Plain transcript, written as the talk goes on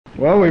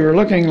Well, we were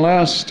looking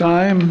last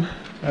time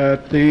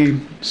at the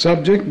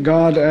subject,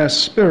 God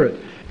as Spirit.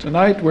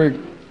 Tonight we're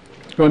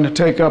going to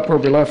take up where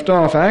we left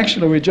off.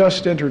 Actually, we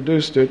just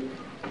introduced it.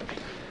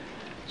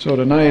 So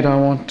tonight I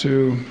want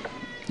to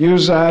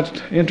use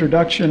that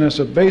introduction as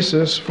a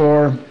basis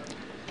for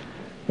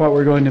what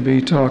we're going to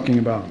be talking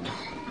about.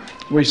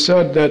 We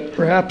said that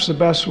perhaps the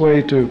best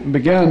way to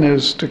begin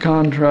is to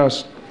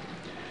contrast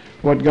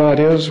what God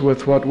is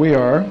with what we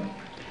are.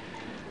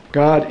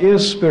 God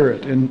is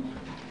Spirit. In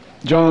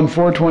John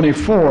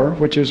 4:24,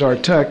 which is our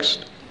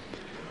text,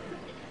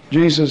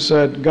 Jesus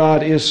said,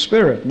 God is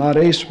Spirit, not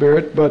a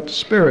spirit, but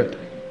Spirit,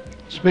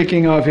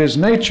 speaking of His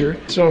nature.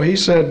 So He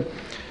said,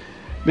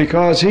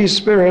 because He's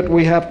Spirit,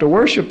 we have to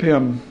worship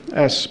Him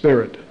as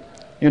Spirit,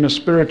 in a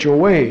spiritual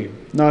way,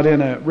 not in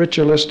a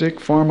ritualistic,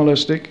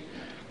 formalistic,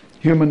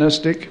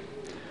 humanistic,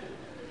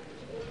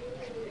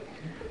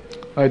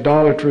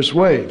 idolatrous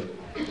way.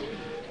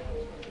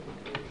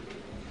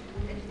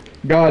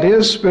 God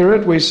is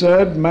Spirit, we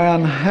said.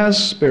 Man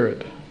has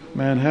spirit.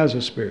 Man has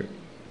a spirit.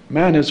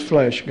 Man is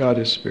flesh, God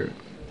is Spirit.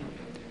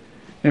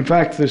 In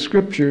fact, the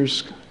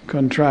Scriptures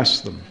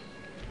contrast them.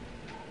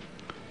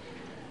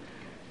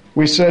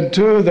 We said,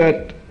 too,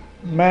 that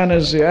man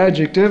is the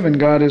adjective and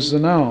God is the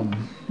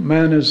noun.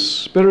 Man is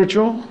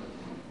spiritual,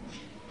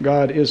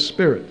 God is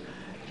Spirit.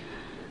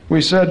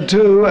 We said,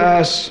 too,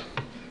 as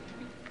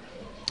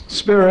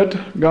Spirit,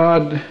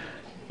 God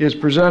is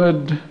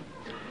presented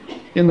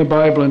in the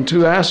Bible in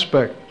two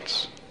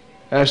aspects.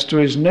 As to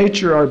His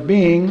nature or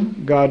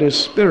being, God is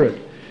Spirit.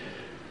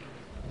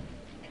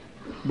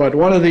 But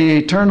one of the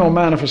eternal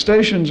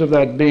manifestations of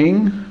that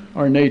being,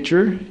 or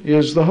nature,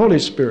 is the Holy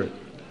Spirit.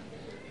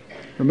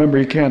 Remember,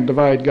 you can't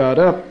divide God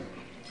up,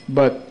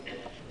 but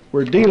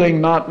we're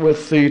dealing not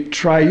with the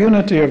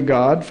triunity of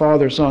God,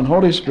 Father, Son,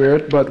 Holy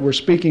Spirit, but we're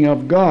speaking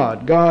of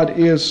God. God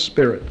is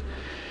Spirit.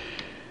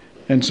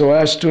 And so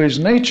as to His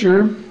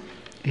nature,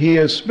 He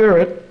is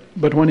Spirit,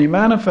 but when He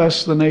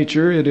manifests the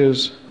nature, it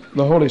is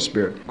the Holy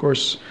Spirit. Of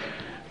course,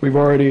 we've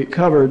already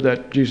covered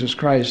that Jesus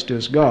Christ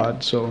is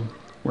God, so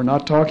we're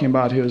not talking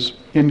about His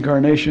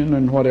incarnation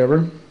and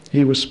whatever.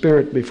 He was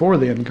Spirit before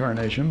the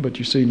incarnation, but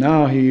you see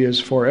now He is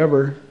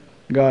forever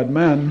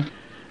God-man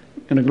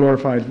in a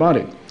glorified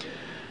body.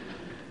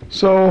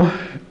 So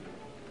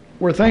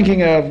we're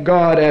thinking of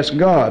God as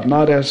God,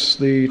 not as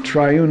the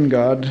triune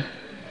God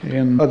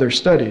in other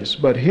studies.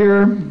 But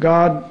here,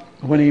 God,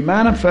 when He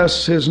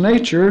manifests His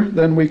nature,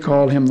 then we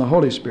call Him the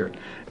Holy Spirit.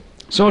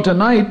 So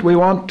tonight we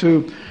want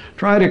to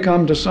try to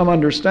come to some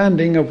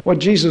understanding of what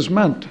Jesus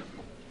meant.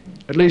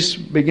 At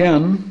least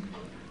begin.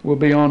 We'll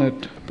be on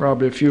it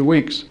probably a few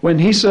weeks. When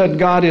He said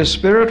God is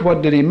Spirit,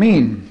 what did He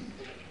mean?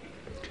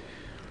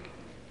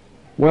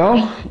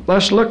 Well,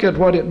 let's look at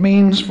what it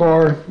means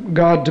for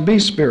God to be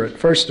Spirit,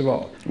 first of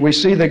all. We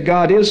see that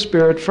God is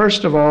Spirit,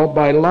 first of all,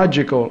 by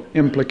logical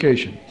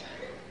implication.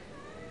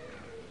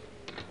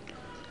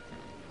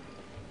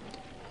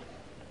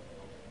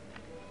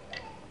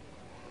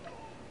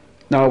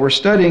 Now, we're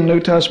studying New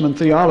Testament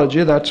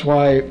theology. That's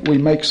why we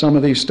make some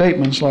of these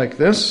statements like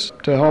this,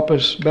 to help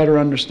us better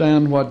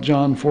understand what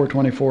John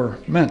 4:24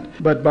 meant.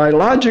 But by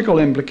logical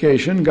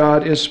implication,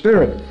 God is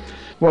Spirit.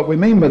 What we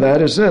mean by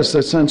that is this,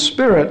 that since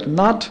Spirit,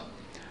 not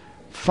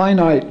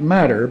finite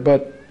matter,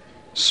 but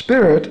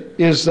Spirit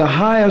is the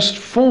highest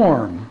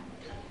form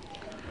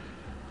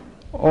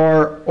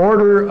or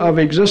order of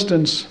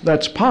existence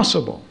that's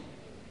possible.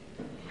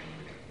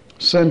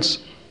 Since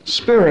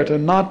Spirit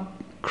and not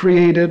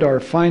created or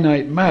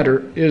finite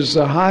matter is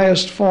the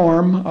highest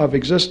form of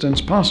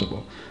existence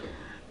possible,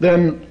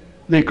 then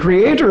the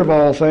Creator of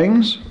all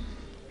things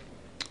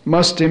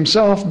must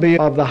Himself be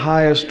of the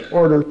highest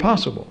order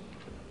possible.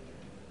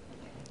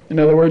 In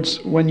other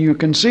words, when you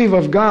conceive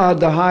of God,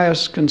 the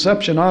highest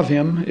conception of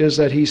Him is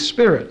that He's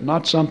Spirit,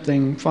 not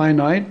something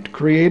finite,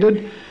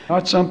 created,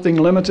 not something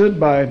limited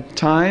by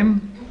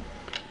time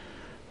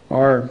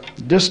or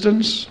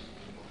distance,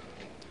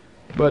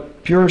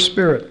 but pure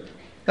Spirit.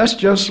 That's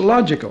just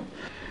logical.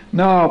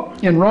 Now,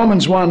 in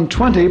Romans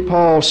 1:20,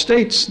 Paul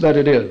states that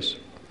it is.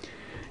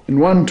 In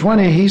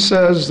 1:20, he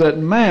says that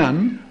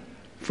man,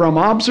 from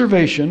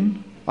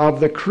observation of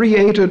the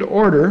created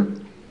order,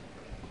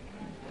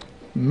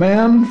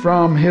 man,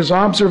 from his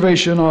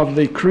observation of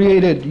the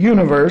created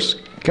universe,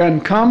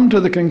 can come to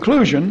the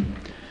conclusion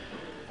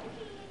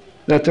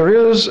that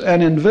there is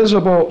an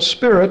invisible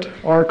Spirit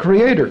or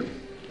Creator.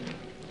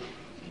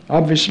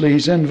 Obviously,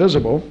 He's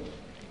invisible.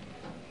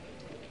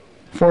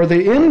 For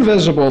the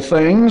invisible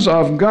things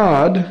of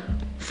God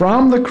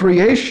from the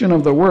creation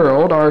of the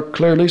world are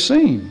clearly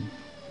seen,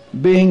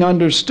 being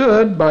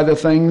understood by the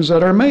things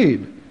that are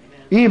made,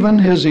 even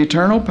His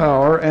eternal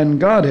power and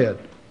Godhead,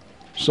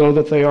 so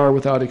that they are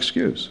without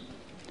excuse.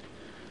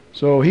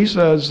 So he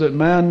says that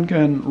man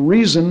can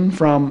reason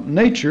from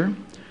nature,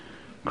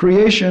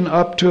 creation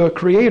up to a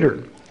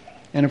Creator.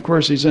 And of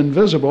course He's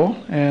invisible,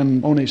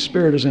 and only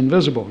Spirit is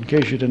invisible, in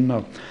case you didn't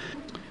know.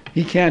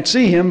 He can't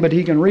see Him, but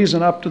he can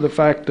reason up to the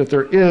fact that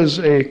there is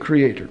a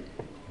Creator,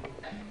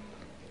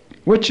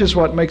 which is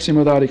what makes Him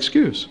without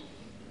excuse.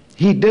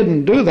 He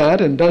didn't do that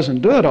and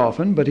doesn't do it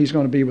often, but he's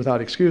going to be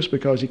without excuse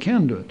because he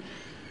can do it.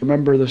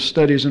 Remember the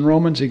studies in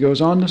Romans, he goes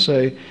on to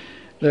say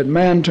that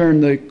man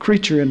turned the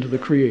creature into the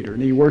creator,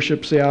 and he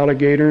worships the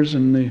alligators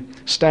and the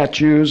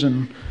statues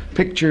and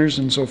pictures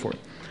and so forth.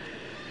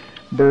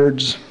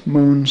 Birds,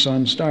 moon,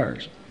 sun,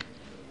 stars.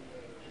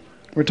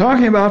 We're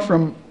talking about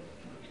from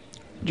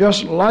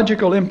just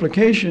logical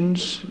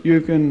implications,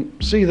 you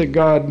can see that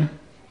God,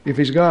 if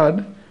he's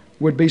God,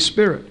 would be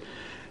spirit.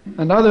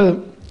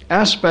 Another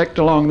aspect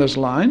along this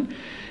line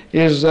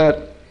is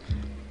that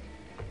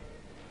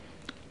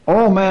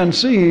all man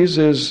sees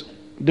is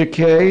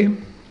decay,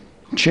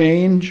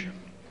 change,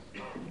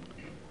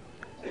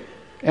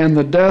 and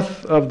the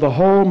death of the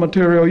whole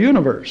material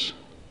universe.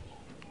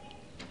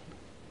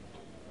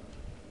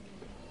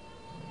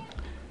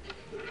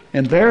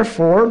 And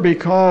therefore,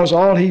 because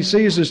all he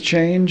sees is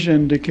change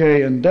and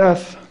decay and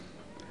death,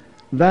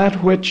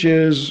 that which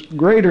is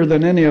greater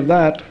than any of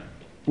that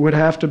would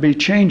have to be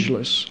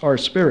changeless, or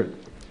spirit.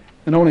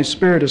 And only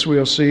spirit, as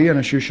we'll see, and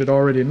as you should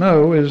already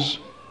know, is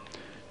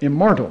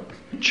immortal,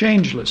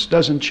 changeless,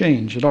 doesn't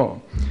change at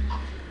all.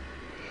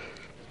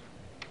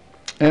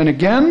 And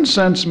again,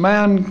 since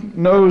man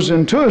knows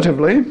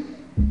intuitively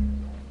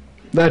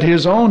that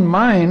his own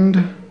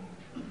mind,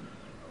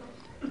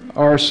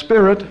 or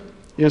spirit,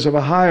 is of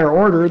a higher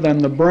order than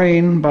the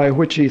brain by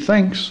which he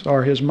thinks,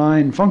 or his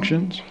mind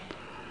functions,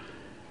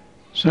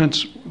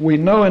 since we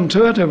know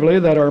intuitively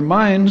that our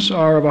minds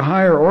are of a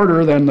higher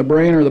order than the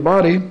brain or the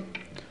body,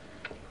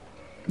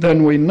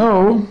 then we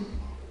know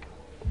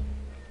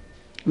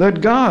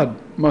that God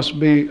must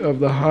be of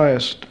the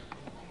highest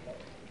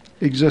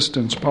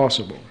existence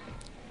possible,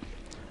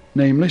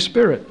 namely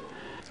spirit.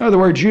 In other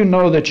words, you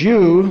know that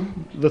you,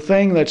 the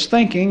thing that's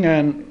thinking,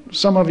 and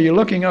some of you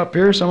looking up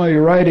here, some of you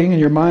writing, and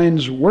your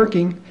mind's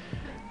working,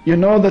 you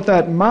know that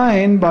that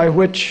mind by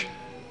which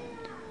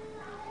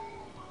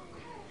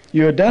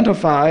you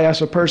identify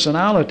as a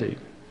personality,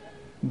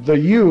 the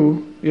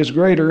you is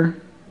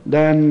greater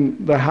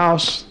than the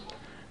house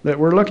that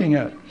we're looking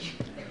at,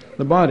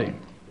 the body.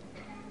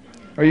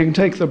 Or you can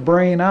take the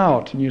brain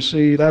out and you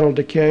see that'll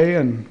decay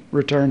and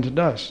return to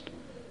dust.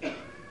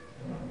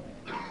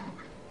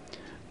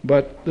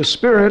 But the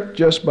spirit,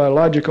 just by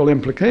logical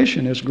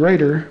implication, is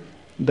greater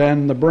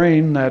than the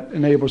brain that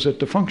enables it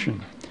to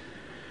function.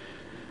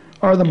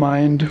 Or the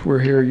mind, we're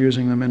here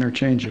using them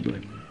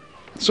interchangeably.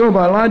 So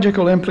by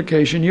logical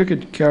implication, you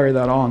could carry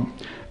that on.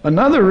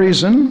 Another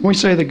reason we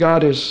say that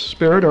God is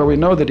spirit, or we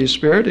know that he's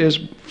spirit, is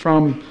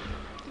from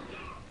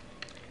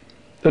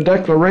the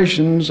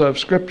declarations of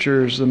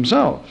scriptures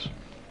themselves.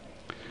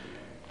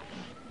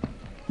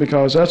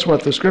 Because that's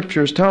what the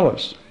scriptures tell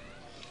us.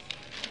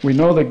 We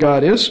know that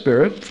God is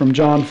spirit. From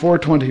John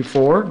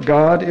 4:24,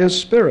 God is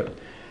spirit.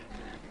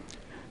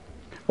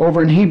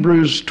 Over in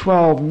Hebrews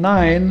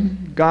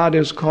 12:9, God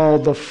is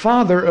called the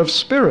Father of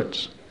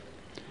spirits.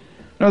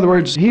 In other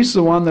words, he's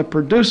the one that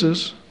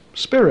produces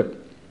spirit.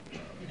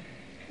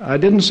 I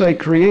didn't say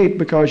create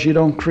because you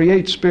don't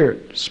create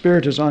spirit.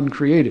 Spirit is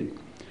uncreated.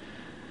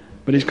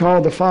 But he's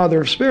called the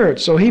Father of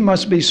spirits, so he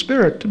must be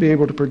spirit to be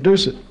able to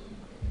produce it,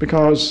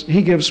 because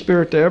he gives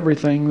spirit to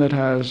everything that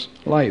has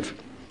life.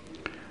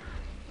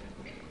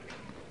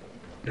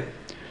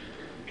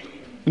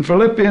 In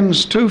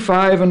Philippians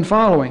 2:5 and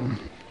following,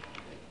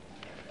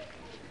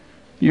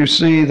 you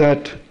see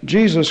that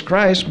Jesus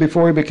Christ,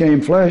 before he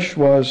became flesh,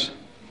 was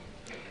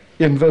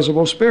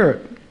invisible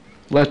spirit.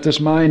 Let this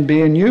mind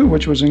be in you,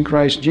 which was in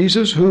Christ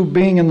Jesus, who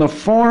being in the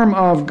form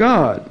of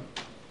God,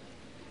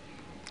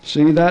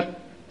 see, that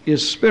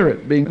is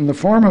spirit, being in the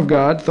form of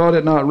God, thought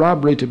it not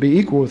robbery to be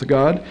equal with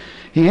God.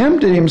 He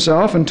emptied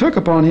himself and took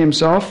upon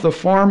himself the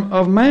form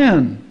of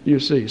man, you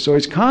see. So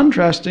he's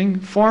contrasting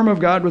form of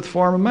God with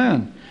form of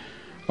man,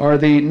 or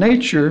the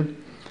nature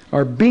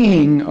or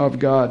being of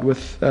God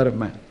with that of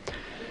man.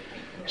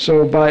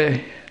 So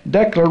by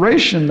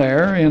declaration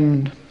there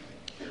in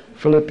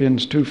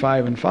Philippians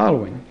 2:5 and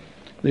following,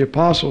 the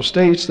apostle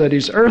states that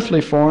his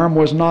earthly form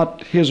was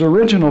not his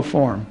original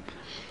form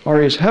or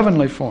his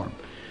heavenly form,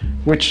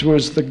 which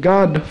was the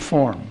God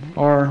form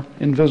or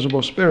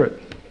invisible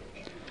spirit.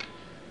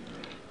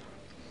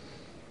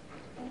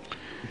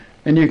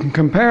 And you can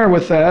compare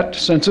with that,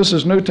 since this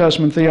is New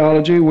Testament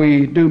theology,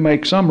 we do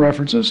make some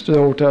references to the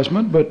Old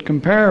Testament, but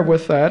compare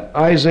with that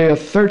Isaiah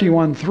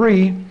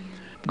 31:3.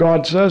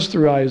 God says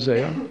through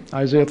Isaiah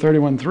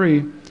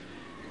 31:3,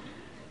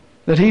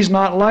 that he's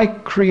not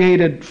like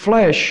created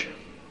flesh,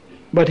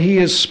 but he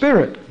is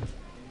spirit.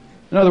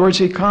 In other words,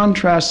 he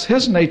contrasts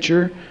his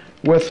nature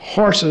with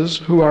horses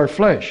who are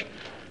flesh.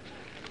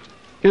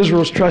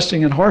 Israel's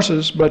trusting in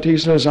horses, but he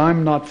says,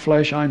 I'm not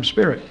flesh, I'm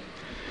spirit.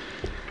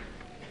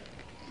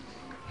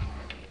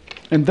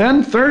 And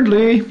then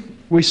thirdly,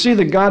 we see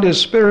that God is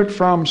spirit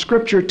from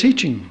Scripture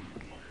teaching.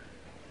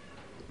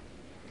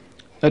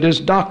 That is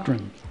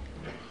doctrine.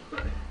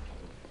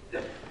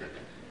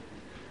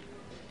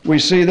 We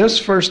see this,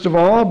 first of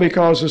all,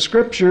 because the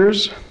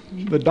Scriptures,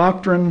 the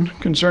doctrine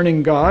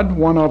concerning God,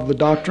 one of the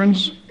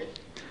doctrines,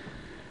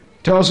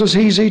 tells us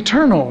he's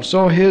eternal.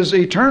 So his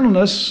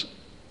eternalness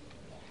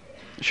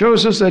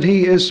shows us that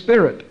he is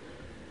spirit,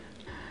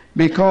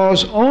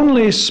 because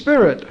only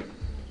spirit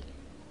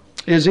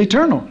is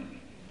eternal.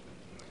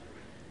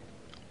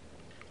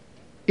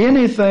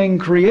 Anything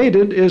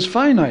created is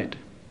finite.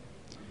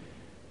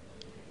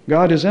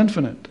 God is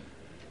infinite,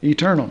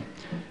 eternal.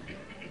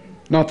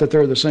 Not that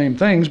they're the same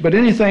things, but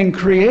anything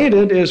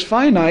created is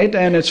finite,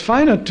 and its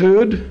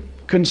finitude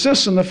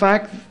consists in the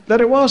fact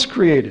that it was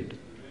created.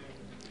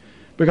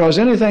 Because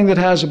anything that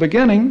has a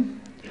beginning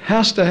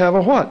has to have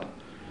a what?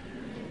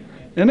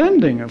 An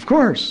ending, of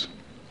course.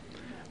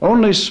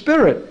 Only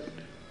spirit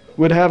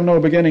would have no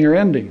beginning or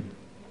ending.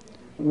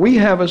 We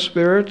have a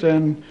spirit,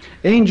 and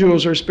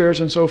angels are spirits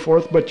and so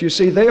forth, but you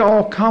see, they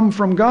all come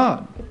from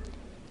God.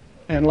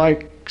 And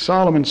like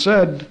Solomon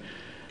said,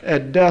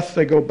 at death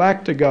they go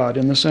back to God,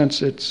 in the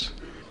sense it's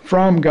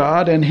from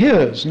God and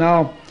his.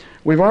 Now,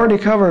 we've already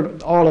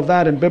covered all of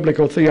that in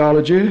biblical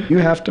theology. You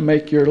have to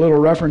make your little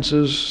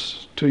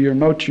references to your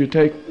notes you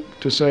take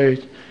to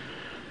say,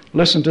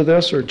 listen to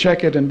this or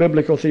check it in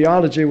biblical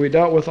theology. We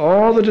dealt with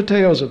all the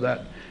details of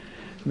that.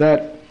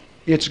 That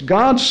it's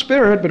God's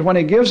spirit, but when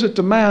he gives it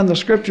to man, the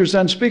scriptures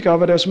then speak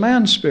of it as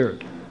man's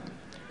spirit.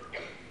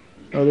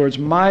 In other words,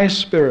 my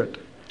spirit.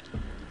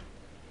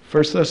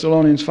 1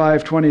 Thessalonians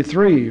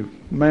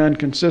 5:23, man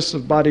consists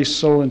of body,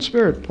 soul, and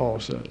spirit, Paul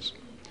says.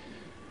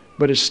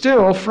 But it's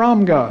still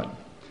from God.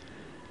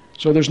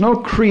 So there's no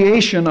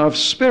creation of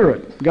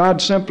spirit.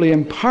 God simply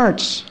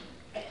imparts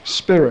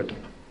spirit.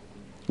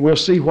 We'll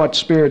see what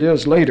spirit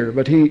is later,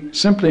 but he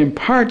simply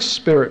imparts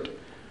spirit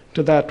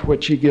to that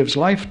which he gives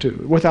life to.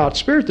 Without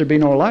spirit, there'd be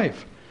no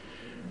life.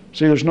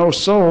 See, there's no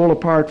soul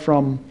apart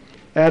from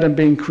Adam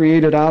being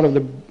created out of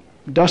the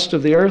dust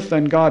of the earth,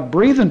 and God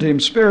breathed into him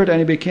spirit, and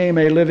he became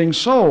a living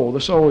soul. The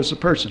soul is the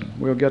person.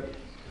 We'll get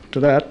to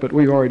that, but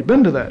we've already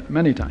been to that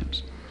many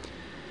times.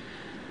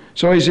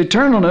 So his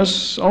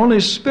eternalness,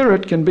 only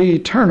spirit can be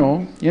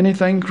eternal.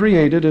 Anything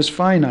created is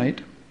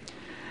finite.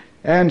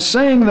 And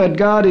saying that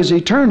God is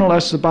eternal,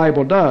 as the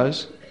Bible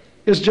does,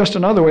 is just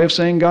another way of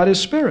saying God is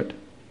spirit,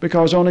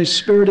 because only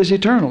spirit is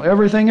eternal.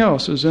 Everything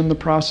else is in the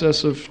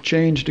process of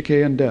change,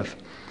 decay, and death.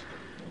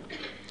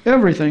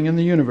 Everything in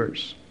the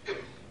universe,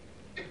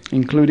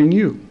 including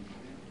you.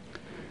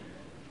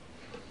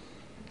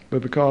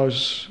 But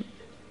because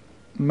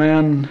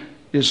man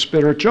is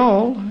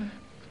spiritual,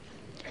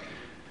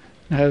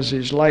 has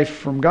his life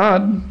from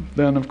God,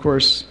 then of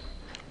course,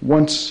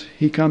 once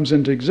he comes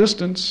into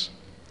existence,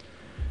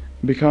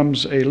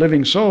 becomes a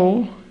living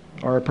soul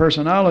or a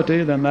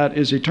personality, then that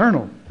is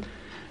eternal.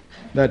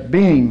 That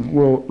being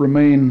will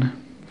remain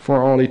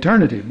for all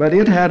eternity. But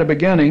it had a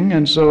beginning,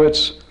 and so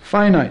it's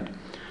finite.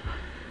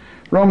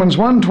 Romans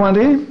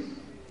 1:20,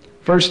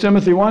 1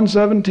 Timothy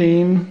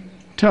 1:17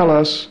 tell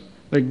us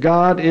that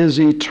God is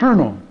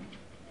eternal.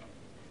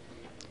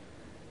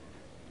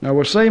 Now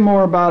we'll say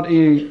more about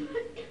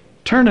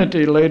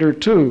eternity later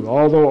too,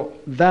 although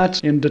that's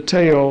in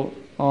detail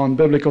on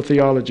biblical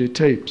theology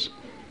tapes.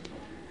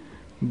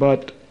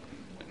 But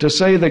to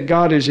say that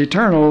God is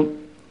eternal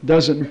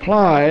doesn't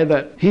imply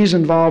that he's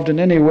involved in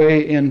any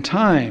way in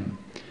time.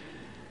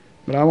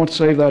 But I want to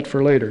save that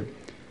for later.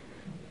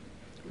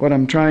 What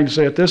I'm trying to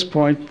say at this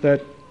point,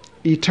 that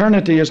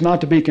eternity is not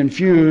to be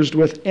confused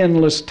with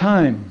endless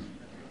time.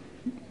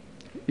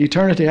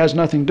 Eternity has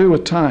nothing to do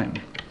with time.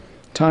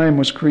 Time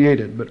was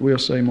created, but we'll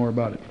say more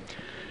about it.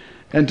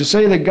 And to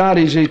say that God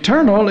is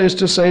eternal is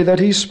to say that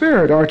he's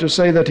spirit, or to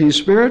say that he's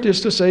spirit is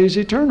to say he's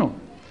eternal.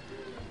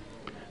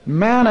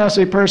 Man as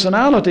a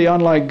personality,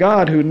 unlike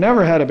God, who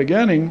never had a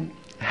beginning,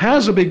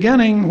 has a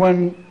beginning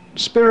when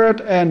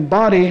spirit and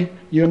body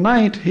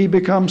unite. He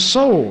becomes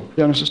soul.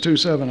 Genesis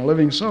 2:7, a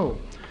living soul.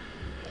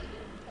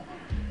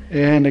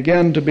 And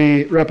again, to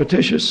be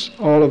repetitious,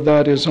 all of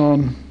that is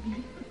on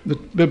the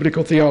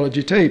biblical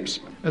theology tapes,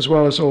 as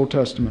well as Old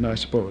Testament, I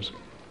suppose.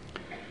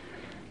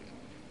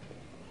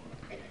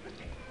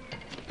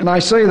 And I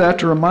say that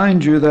to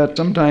remind you that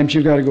sometimes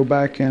you've got to go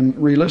back and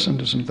re-listen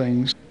to some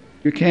things.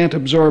 You can't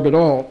absorb it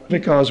all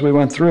because we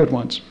went through it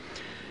once.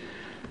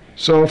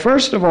 So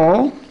first of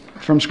all,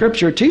 from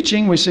Scripture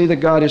teaching, we see that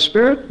God is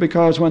spirit,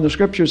 because when the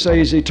Scriptures say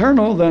he's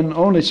eternal, then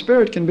only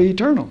spirit can be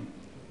eternal.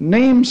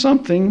 Name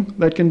something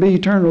that can be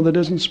eternal that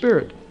isn't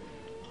spirit.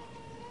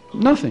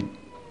 Nothing.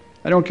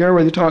 I don't care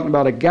whether you're talking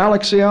about a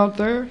galaxy out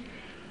there,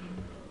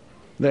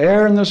 the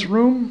air in this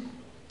room,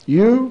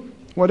 you,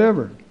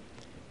 whatever.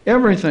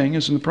 Everything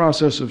is in the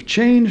process of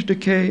change,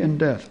 decay, and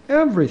death.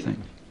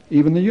 Everything.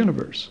 Even the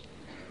universe.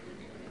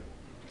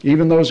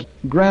 Even those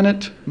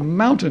granite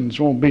mountains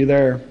won't be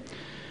there,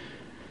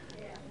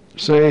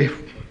 say,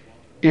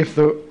 if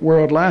the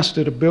world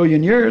lasted 1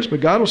 billion years, but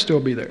God will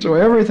still be there. So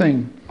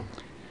everything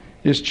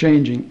is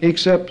changing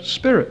except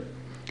spirit.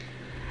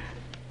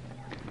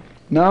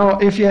 Now,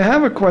 if you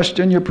have a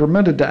question, you're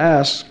permitted to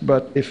ask,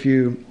 but if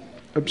you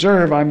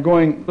observe, I'm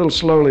going a little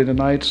slowly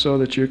tonight so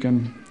that you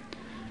can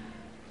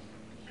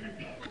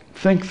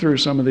think through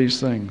some of these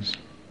things.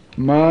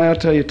 I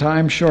tell you,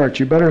 time's short.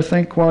 You better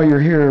think while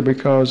you're here,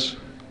 because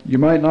you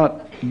might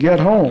not get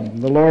home.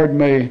 The Lord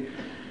may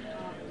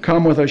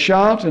come with a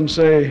shout and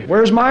say,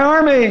 "Where's my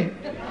army?"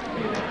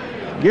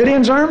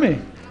 Gideon's army.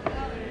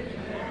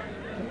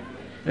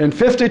 And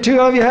 52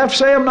 of you have to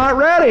say, "I'm not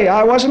ready.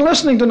 I wasn't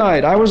listening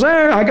tonight. I was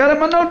there. I got it in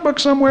my notebook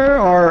somewhere."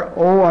 Or,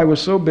 "Oh, I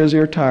was so busy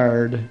or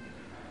tired."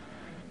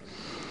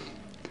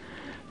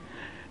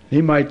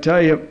 He might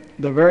tell you,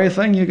 the very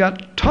thing you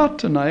got taught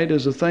tonight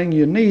is the thing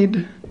you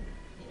need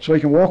so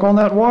you can walk on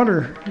that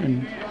water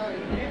and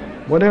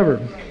whatever.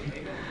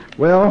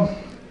 Well,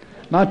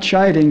 not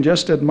chiding,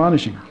 just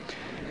admonishing.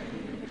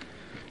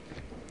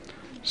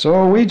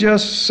 So we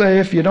just say,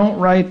 if you don't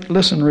write,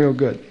 listen real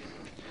good.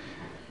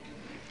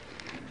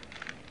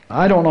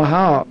 I don't know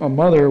how a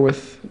mother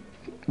with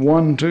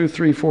 1, 2,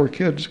 3, 4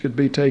 kids could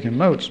be taking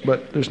notes,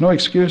 but there's no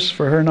excuse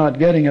for her not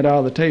getting it out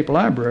of the tape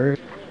library.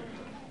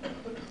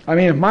 I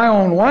mean, if my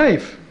own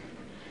wife,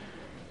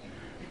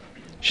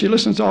 she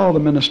listens to all the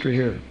ministry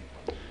here,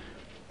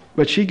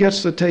 but she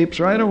gets the tapes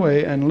right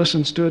away and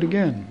listens to it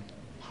again.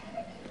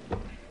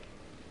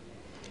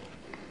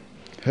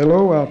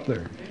 Hello out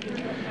there.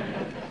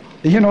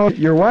 You know,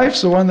 your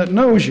wife's the one that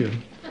knows you.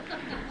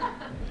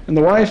 And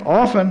the wife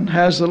often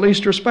has the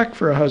least respect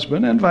for a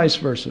husband and vice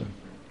versa.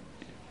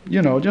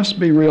 You know, just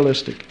be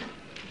realistic.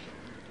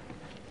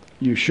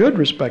 You should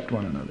respect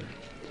one another.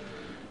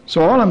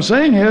 So all I'm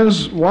saying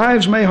is,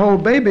 wives may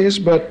hold babies,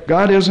 but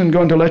God isn't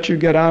going to let you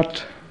get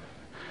out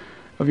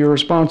of your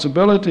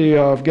responsibility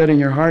of getting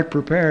your heart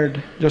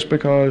prepared just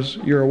because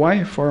you're a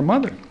wife or a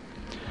mother.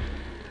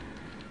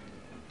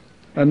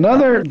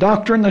 Another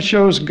doctrine that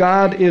shows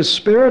God is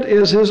spirit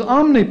is his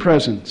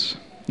omnipresence.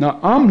 Now,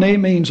 omni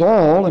means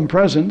all, and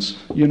presence,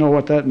 you know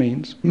what that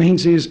means. It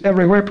means he's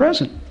everywhere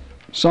present.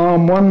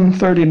 Psalm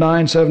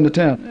 139,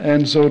 7-10.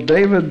 And so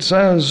David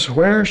says,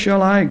 "Where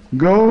shall I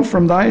go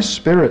from thy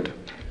spirit?"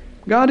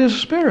 God is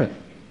spirit.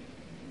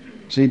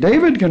 See,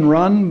 David can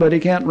run, but he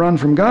can't run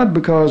from God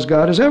because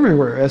God is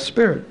everywhere as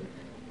spirit.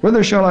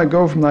 "Whither shall I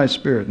go from thy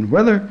spirit? And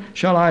whither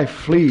shall I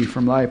flee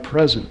from thy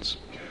presence?"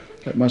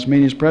 That must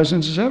mean his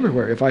presence is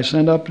everywhere. If I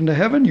ascend up into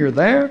heaven, you're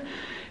there.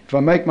 If I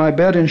make my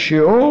bed in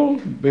Sheol,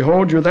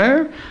 behold, you're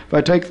there. If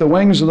I take the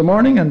wings of the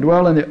morning and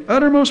dwell in the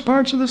uttermost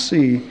parts of the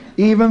sea,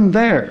 even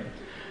there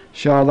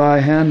shall thy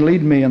hand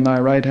lead me, and thy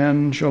right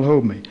hand shall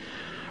hold me.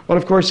 Well,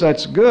 of course,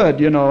 that's good.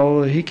 You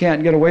know, he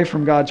can't get away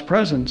from God's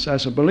presence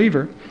as a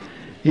believer.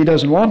 He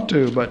doesn't want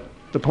to, but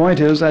the point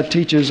is that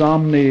teaches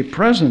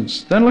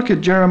omnipresence. Then look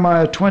at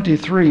Jeremiah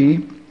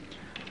 23,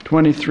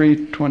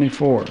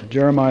 24.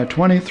 Jeremiah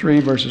 23,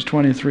 verses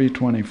 23,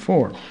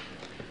 24.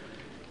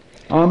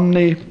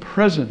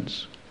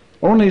 Omnipresence.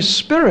 Only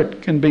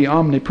spirit can be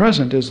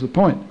omnipresent is the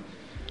point.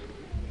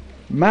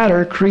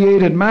 Matter,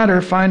 created matter,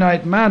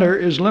 finite matter,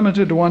 is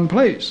limited to one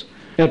place,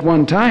 at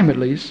one time at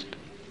least.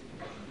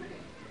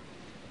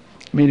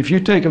 I mean, if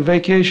you take a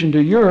vacation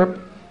to Europe,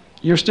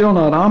 you're still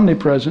not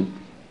omnipresent.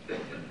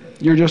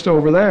 You're just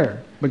over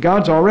there. But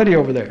God's already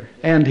over there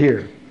and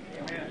here.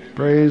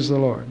 Praise the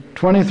Lord.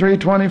 23,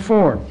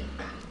 24.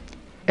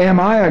 Am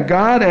I a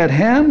God at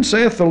hand,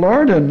 saith the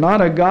Lord, and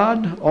not a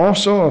God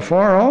also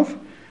afar off?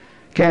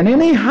 Can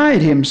any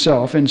hide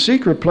himself in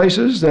secret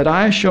places that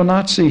I shall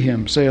not see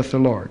him, saith the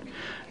Lord?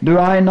 Do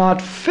I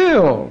not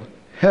fill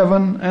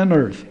heaven and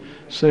earth,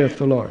 saith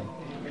the Lord?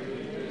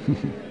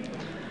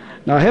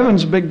 Now,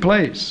 heaven's a big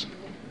place.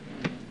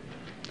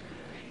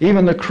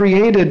 Even the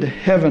created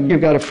heaven, you've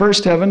got a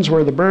first heavens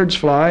where the birds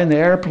fly and the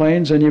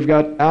airplanes, and you've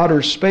got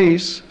outer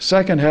space,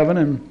 second heaven,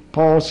 and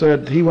Paul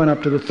said he went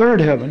up to the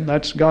third heaven.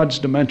 That's God's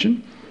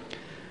dimension.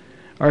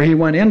 Or he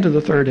went into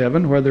the third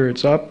heaven, whether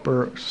it's up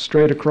or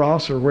straight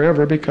across or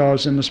wherever,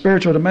 because in the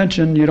spiritual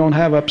dimension you don't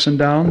have ups and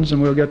downs,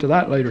 and we'll get to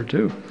that later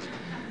too.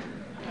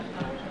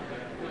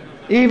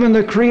 Even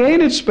the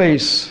created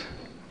space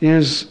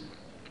is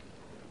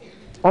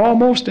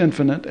almost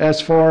infinite as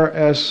far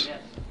as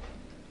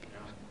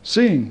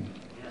seeing.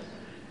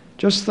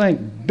 Just think,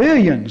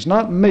 billions,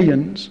 not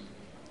millions.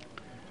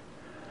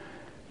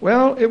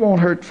 Well, it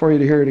won't hurt for you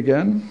to hear it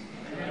again.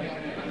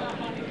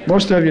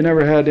 Most of you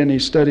never had any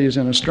studies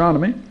in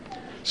astronomy.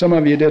 Some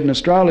of you did in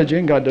astrology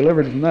and got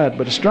delivered from that,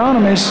 but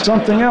astronomy is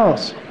something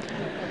else.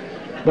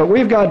 But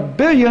we've got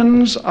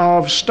billions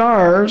of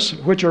stars,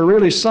 which are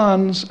really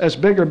suns, as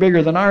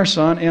bigger than our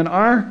sun, in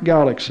our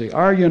galaxy,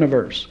 our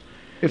universe.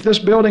 If this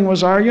building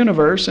was our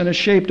universe, and it's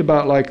shaped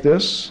about like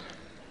this,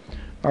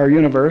 our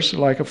universe,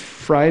 like a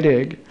fried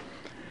egg.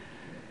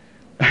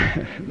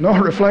 No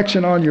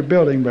reflection on your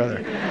building,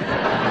 brother.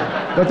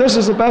 But this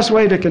is the best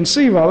way to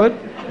conceive of it.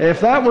 If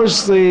that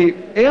was the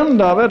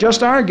end of it,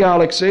 just our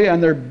galaxy,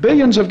 and there are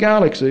billions of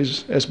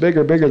galaxies as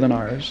bigger than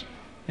ours,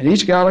 and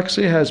each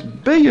galaxy has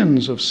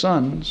billions of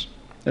suns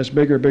as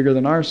bigger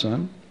than our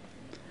sun.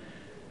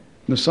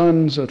 The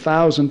sun's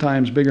 1,000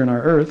 times bigger than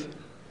our Earth.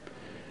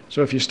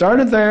 So if you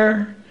started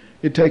there,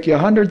 it'd take you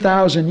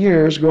 100,000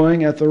 years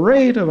going at the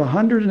rate of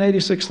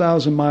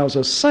 186,000 miles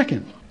a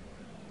second.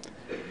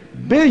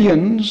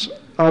 Billions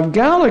of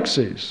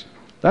galaxies.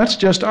 That's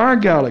just our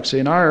galaxy,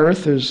 and our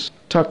Earth is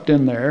tucked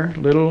in there,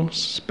 little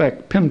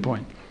speck,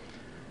 pinpoint.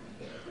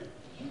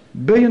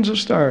 Billions of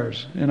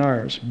stars in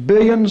ours.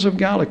 Billions of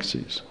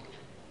galaxies.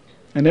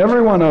 and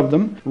every one of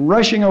them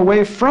rushing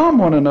away from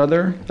one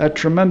another at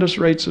tremendous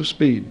rates of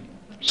speed.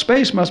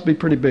 Space must be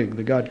pretty big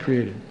that God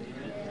created.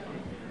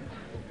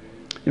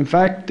 In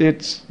fact,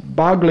 it's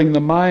boggling the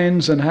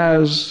minds and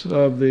has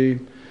of the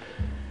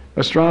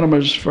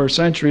astronomers for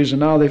centuries, and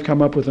now they've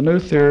come up with a new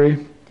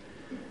theory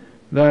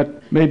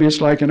that maybe it's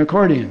like an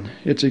accordion.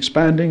 It's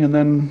expanding, and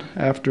then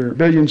after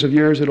billions of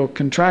years it'll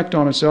contract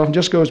on itself and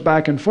just goes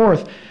back and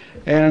forth.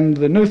 And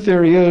the new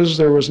theory is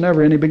there was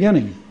never any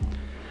beginning.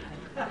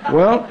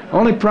 Well,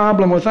 only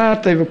problem with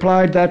that, they've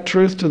applied that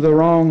truth to the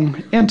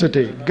wrong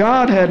entity.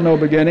 God had no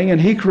beginning, and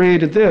He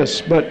created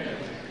this, but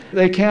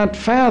they can't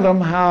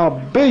fathom how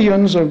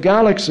billions of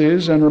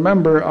galaxies, and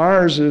remember,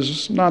 ours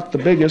is not the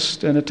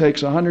biggest, and it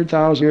takes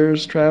 100,000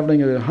 years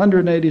traveling at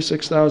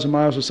 186,000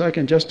 miles a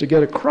second just to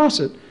get across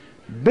it.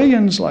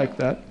 Billions like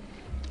that,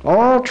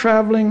 all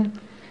traveling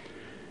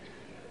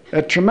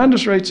at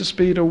tremendous rates of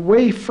speed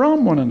away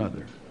from one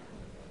another.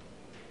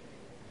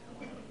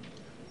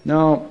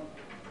 Now,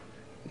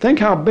 think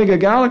how big a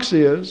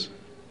galaxy is.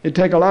 It'd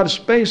take a lot of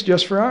space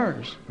just for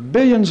ours.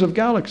 Billions of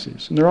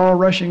galaxies, and they're all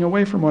rushing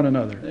away from one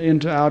another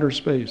into outer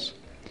space.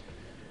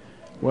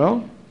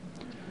 Well,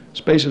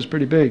 space is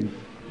pretty big.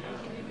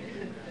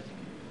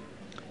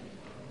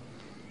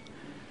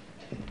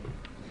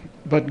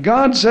 But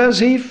God says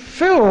He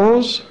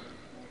fills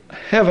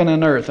heaven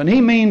and earth, and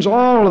He means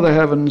all of the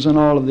heavens and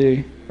all of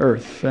the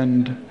earth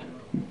and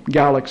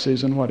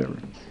galaxies and whatever.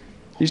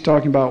 He's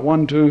talking about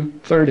 1, 2,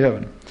 third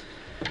heaven.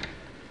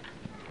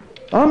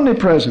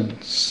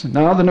 Omnipresence.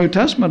 Now the New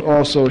Testament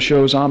also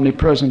shows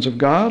omnipresence of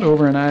God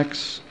over in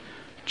Acts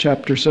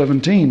chapter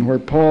 17, where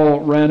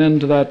Paul ran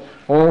into that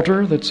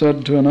altar that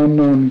said to an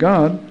unknown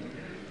God.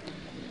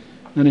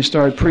 Then he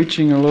started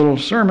preaching a little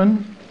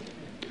sermon,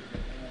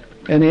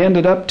 and he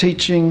ended up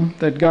teaching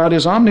that God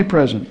is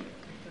omnipresent.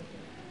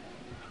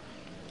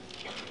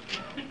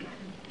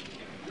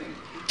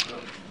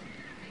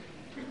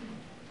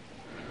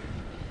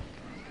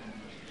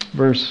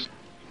 Verse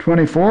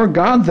 24,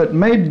 God that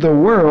made the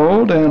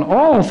world and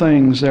all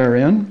things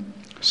therein,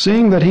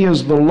 seeing that He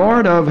is the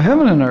Lord of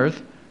heaven and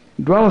earth,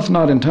 dwelleth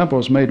not in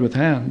temples made with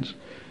hands,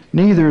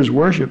 neither is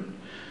worship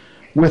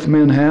with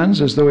men's hands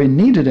as though He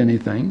needed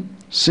anything,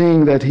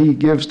 seeing that He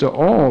gives to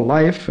all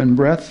life and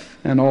breath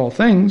and all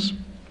things.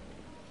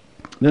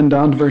 Then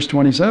down to verse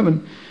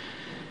 27,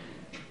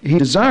 He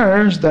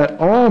desires that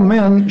all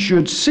men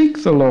should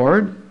seek the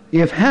Lord,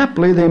 if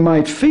haply they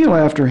might feel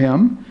after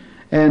Him,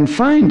 and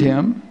find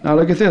Him. Now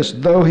look at this,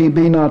 though He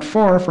be not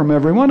far from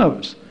every one of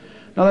us.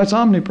 Now that's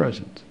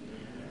omnipresent.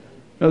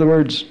 In other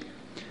words,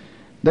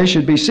 they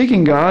should be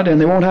seeking God, and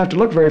they won't have to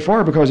look very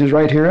far because He's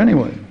right here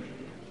anyway.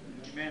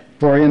 Amen.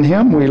 For in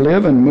Him we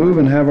live and move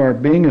and have our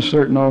being, as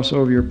certain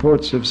also of your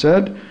poets have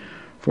said,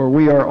 for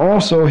we are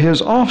also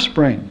His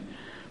offspring.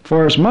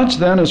 For as much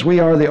then as we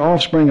are the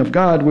offspring of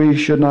God, we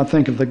should not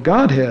think of the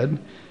Godhead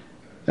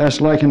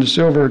as likened to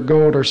silver,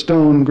 gold, or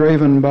stone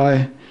graven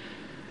by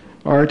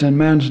art and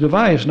man's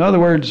device. In other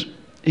words,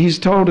 He's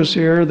told us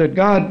here that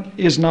God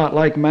is not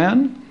like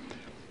man.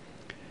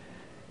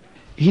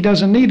 He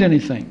doesn't need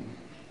anything.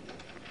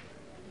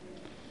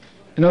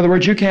 In other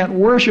words, you can't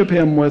worship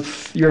Him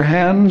with your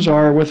hands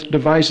or with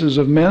devices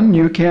of men.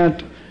 You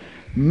can't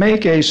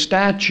make a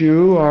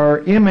statue or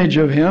image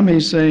of Him,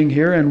 He's saying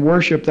here, and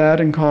worship that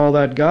and call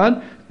that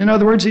God. In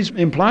other words, He's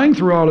implying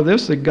through all of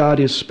this that God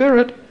is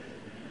spirit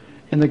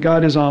and that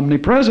God is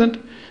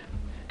omnipresent,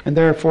 and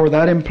therefore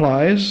that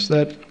implies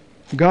that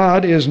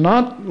God is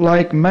not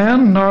like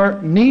man,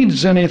 nor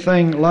needs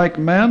anything like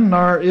man,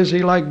 nor is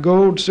He like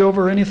gold,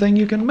 silver, anything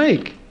you can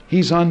make.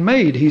 He's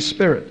unmade. He's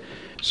spirit.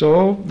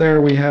 So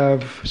there we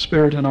have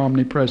spirit and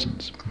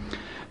omnipresence.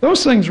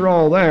 Those things are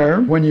all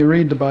there when you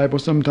read the Bible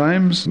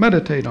sometimes.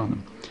 Meditate on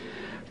them.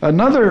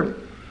 Another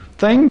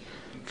thing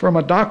from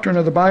a doctrine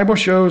of the Bible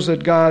shows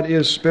that God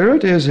is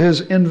spirit is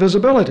His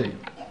invisibility.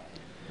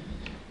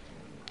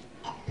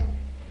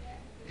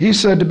 He's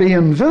said to be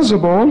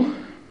invisible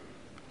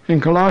in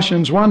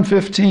Colossians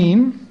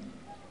 1:15,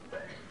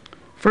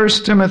 1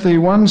 Timothy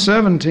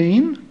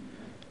 1:17,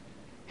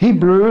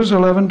 Hebrews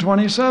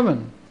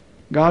 11:27.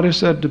 God is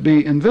said to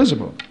be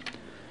invisible.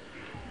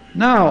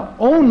 Now,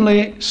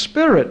 only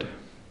spirit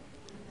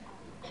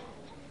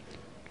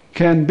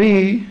can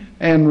be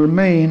and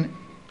remain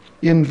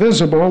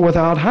invisible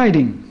without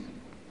hiding.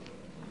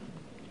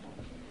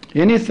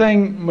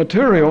 Anything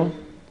material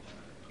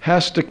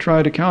has to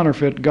try to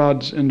counterfeit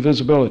God's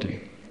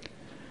invisibility.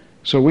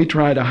 So we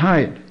try to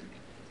hide.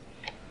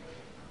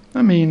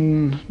 I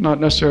mean,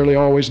 not necessarily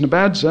always in a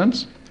bad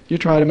sense. You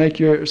try to make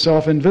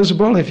yourself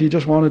invisible if you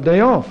just want a day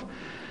off.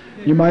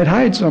 You might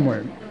hide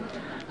somewhere.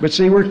 But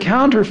see, we're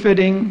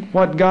counterfeiting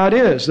what God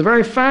is. The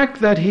very fact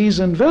that He's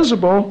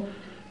invisible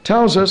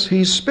tells us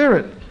He's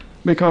spirit,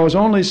 because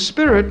only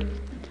spirit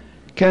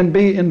can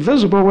be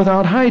invisible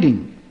without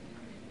hiding,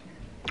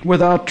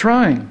 without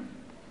trying.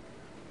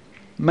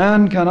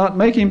 Man cannot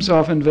make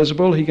himself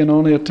invisible. He can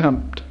only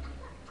attempt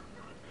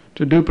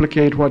to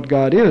duplicate what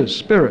God is,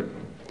 spirit.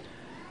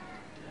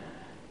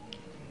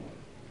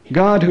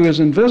 God who is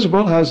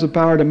invisible has the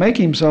power to make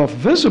himself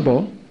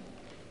visible,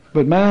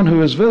 but man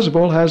who is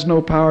visible has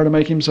no power to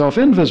make himself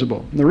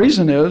invisible. And the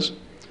reason is,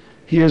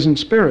 he isn't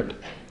spirit.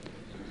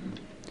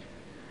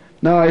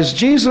 Now, is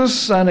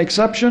Jesus an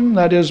exception?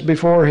 That is,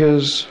 before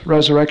his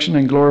resurrection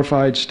and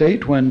glorified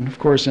state, when, of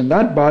course, in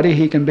that body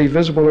he can be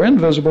visible or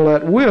invisible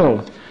at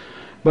will.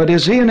 But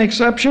is he an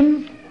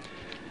exception?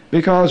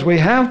 Because we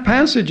have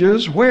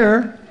passages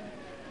where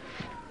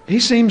he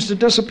seems to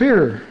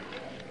disappear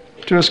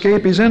to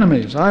escape his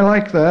enemies. I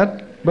like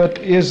that. But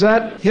is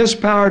that his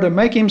power to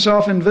make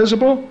himself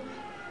invisible?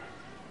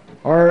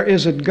 Or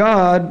is it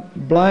God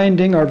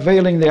blinding or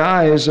veiling the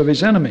eyes of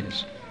his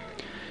enemies?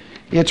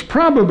 It's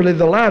probably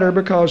the latter,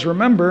 because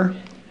remember,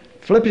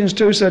 Philippians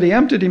 2 said he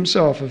emptied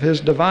himself of his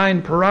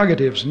divine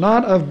prerogatives,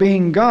 not of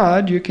being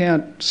God. You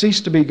can't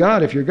cease to be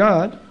God if you're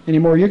God.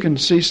 Anymore, you can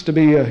cease to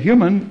be a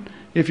human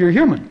if you're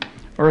human,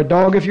 or a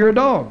dog if you're a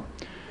dog.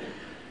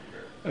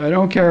 I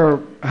don't care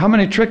how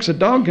many tricks a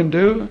dog can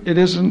do, it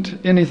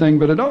isn't anything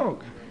but a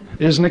dog.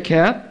 It isn't a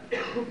cat,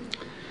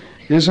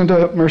 it isn't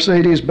a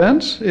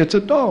Mercedes-Benz, it's a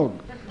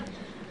dog.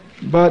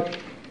 But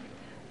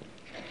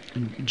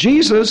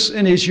Jesus,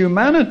 in his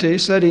humanity,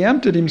 said he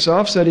emptied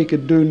himself, said he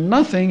could do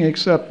nothing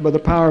except by the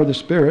power of the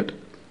Spirit,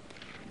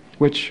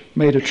 which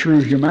made a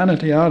true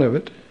humanity out of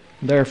it.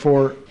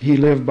 Therefore, he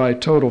lived by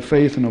total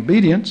faith and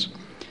obedience.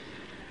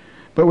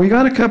 But we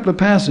got a couple of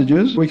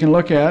passages we can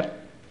look at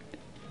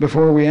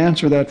before we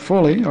answer that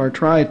fully, or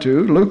try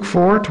to. Luke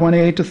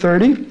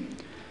 4:28-30.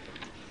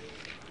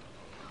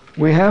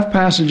 We have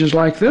passages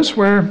like this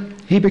where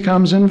he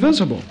becomes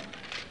invisible.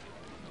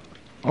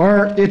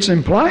 Or it's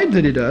implied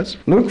that he does.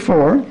 Luke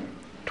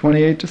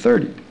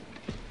 4:28-30.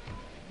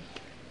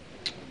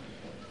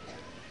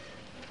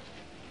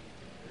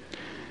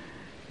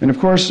 And of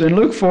course, in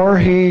Luke 4,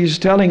 he's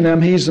telling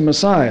them he's the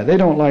Messiah. They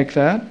don't like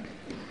that.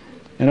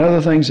 And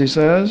other things he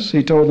says,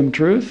 he told them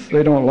truth,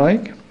 they don't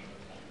like.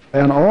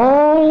 And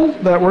all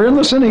that were in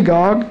the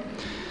synagogue,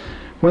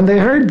 when they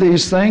heard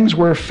these things,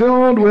 were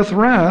filled with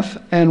wrath,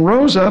 and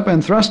rose up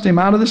and thrust him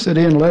out of the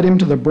city, and led him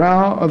to the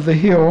brow of the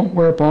hill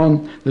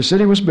whereupon the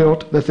city was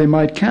built, that they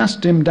might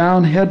cast him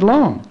down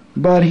headlong.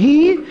 But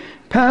he,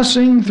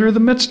 passing through the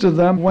midst of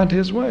them, went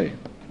his way.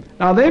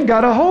 Now they've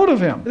got a hold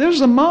of him.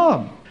 There's a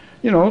mob.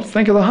 You know,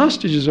 think of the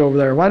hostages over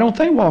there. Why don't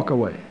they walk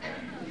away?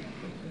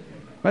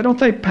 Why don't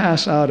they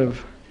pass out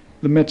of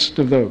the midst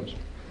of those?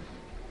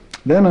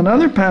 Then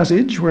another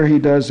passage where he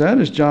does that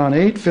is John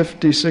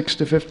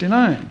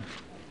 8:56-59.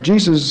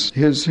 Jesus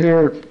is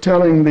here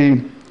telling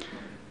the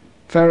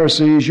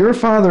Pharisees, your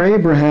father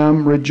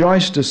Abraham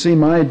rejoiced to see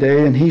my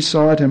day, and he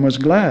saw it and was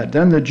glad.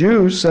 Then the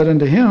Jews said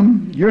unto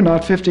him, you're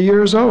not 50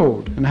 years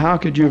old, and how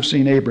could you have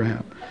seen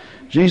Abraham?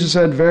 Jesus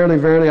said, verily,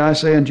 verily, I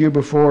say unto you,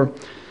 before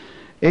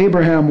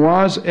Abraham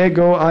was,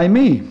 ego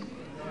eimi.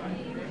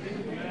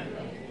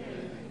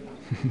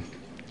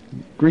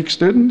 Greek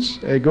students,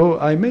 ego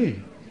eimi.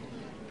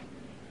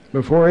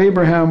 Before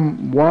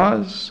Abraham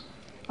was,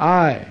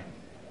 I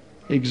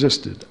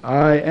existed.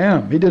 I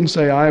am. He didn't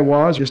say I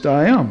was, just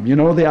I am. You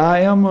know the I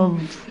am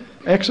of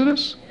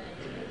Exodus?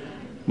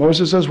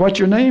 Moses says, what's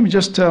your name? You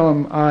just tell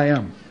him I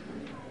am.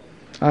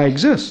 I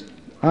exist.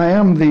 I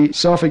am the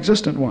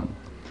self-existent one.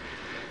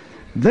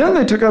 Then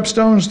they took up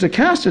stones to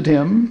cast at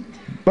him,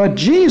 but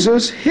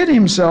Jesus hid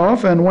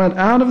himself and went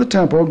out of the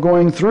temple,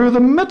 going through the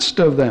midst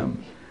of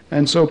them,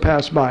 and so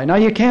passed by. Now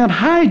you can't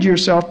hide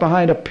yourself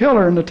behind a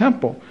pillar in the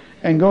temple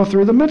and go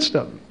through the midst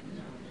of them.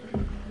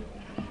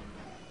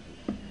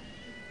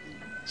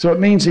 So it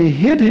means he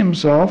hid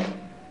himself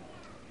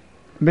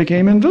and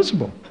became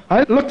invisible.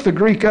 I looked the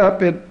Greek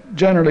up. It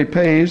generally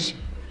pays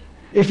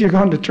if you're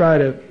going to try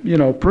to,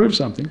 prove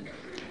something.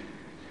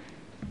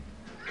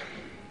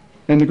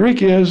 And the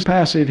Greek is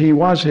passive, he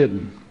was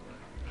hidden.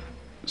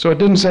 So it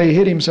didn't say he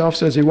hid himself, it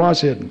says he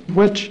was hidden,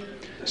 which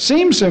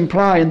seems to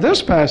imply in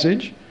this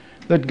passage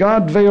that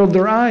God veiled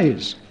their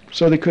eyes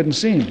so they couldn't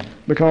see him.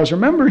 Because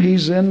remember,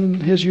 he's in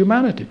his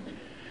humanity.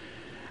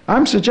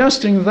 I'm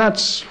suggesting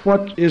that's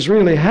what is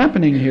really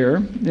happening here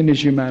in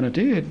his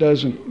humanity. It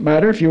doesn't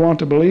matter if you want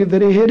to believe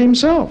that he hid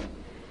himself.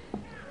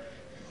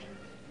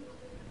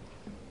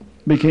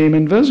 Became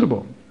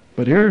invisible.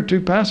 But here are two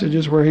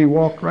passages where he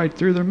walked right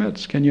through their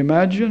midst. Can you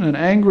imagine an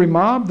angry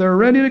mob? They're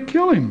ready to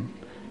kill him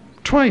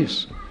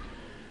twice.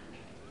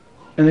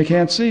 And they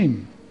can't see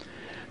him.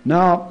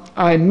 Now,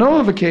 I know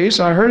of a case,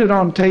 I heard it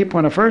on tape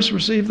when I first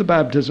received the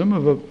baptism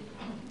of a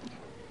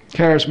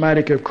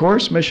charismatic, of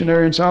course,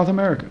 missionary in South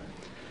America.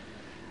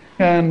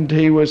 And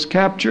he was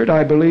captured,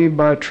 I believe,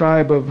 by a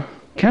tribe of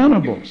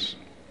cannibals.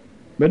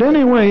 But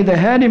anyway, they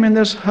had him in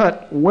this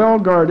hut, well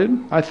guarded.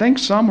 I think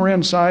some were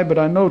inside, but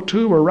I know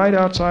two were right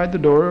outside the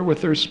door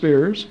with their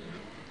spears.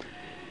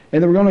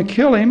 And they were going to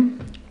kill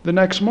him the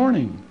next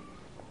morning.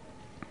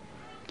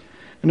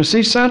 And as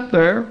he sat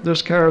there,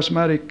 this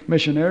charismatic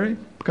missionary,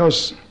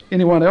 because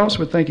anyone else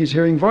would think he's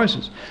hearing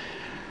voices,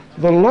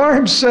 the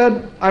Lord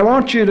said, I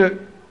want you to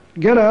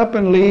get up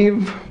and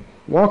leave,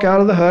 walk out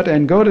of the hut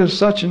and go to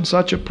such and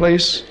such a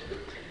place.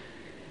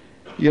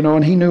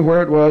 and he knew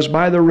where it was,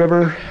 by the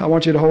river. I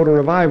want you to hold a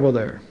revival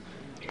there.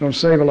 It's going to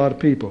save a lot of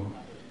people.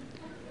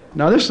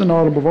 Now, this is an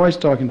audible voice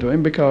talking to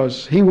him,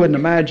 because he wouldn't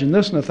imagine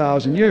this in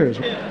 1,000 years.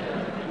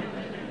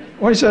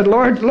 Well, he said,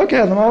 Lord, look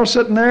at them all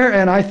sitting there,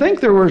 and I think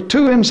there were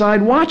 2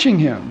 inside watching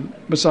him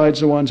besides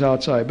the ones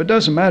outside. But it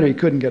doesn't matter, he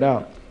couldn't get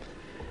out.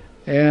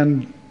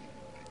 And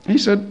he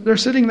said, they're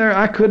sitting there,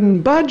 I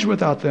couldn't budge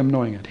without them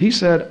knowing it. He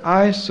said,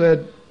 I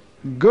said,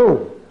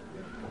 go.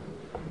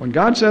 When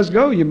God says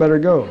go, you better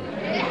go.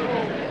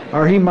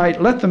 Or he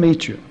might let them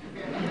eat you.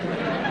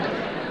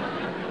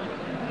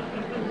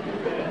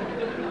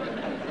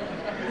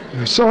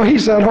 So he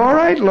said, all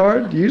right,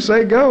 Lord, you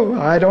say go.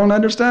 I don't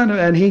understand it.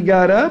 And he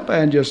got up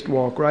and just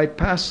walked right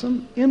past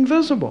them,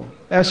 invisible.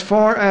 As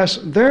far as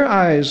their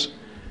eyes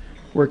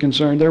were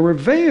concerned, they were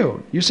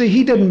veiled. You see,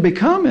 he didn't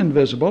become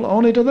invisible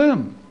only to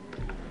them.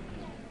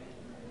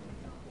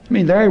 I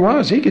mean, there he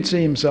was. He could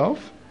see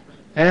himself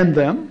and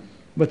them,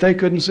 but they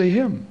couldn't see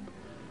him.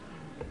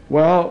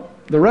 Well,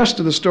 the rest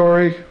of the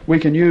story we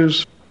can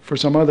use for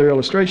some other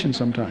illustration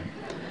sometime,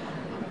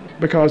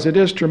 because it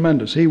is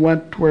tremendous. He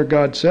went where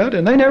God said,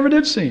 and they never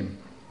did see him.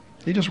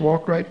 He just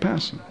walked right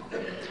past them.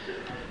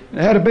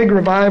 They had a big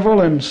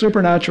revival, and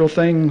supernatural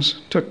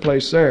things took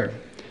place there.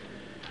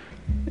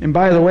 And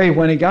by the way,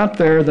 when he got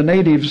there, the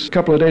natives a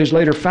couple of days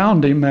later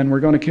found him and were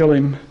going to kill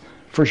him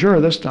for sure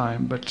this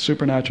time, but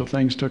supernatural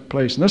things took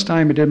place. And this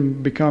time he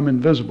didn't become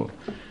invisible.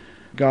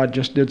 God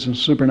just did some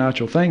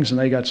supernatural things, and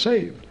they got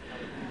saved.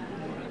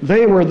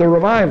 They were the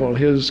revival,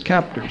 his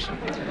captors,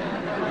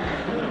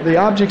 the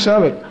objects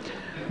of it.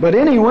 But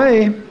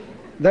anyway,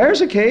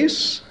 there's a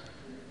case.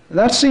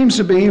 That seems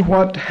to be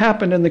what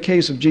happened in the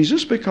case of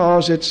Jesus,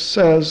 because it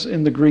says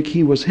in the Greek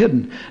he was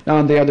hidden. Now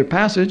in the other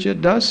passage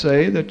it does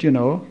say that,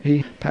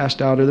 he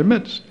passed out of their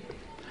midst.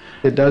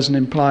 It doesn't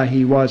imply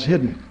he was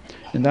hidden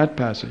in that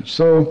passage.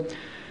 So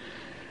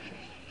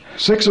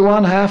 6 of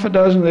one, half a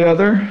dozen of the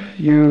other.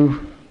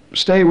 You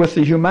stay with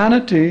the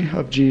humanity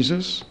of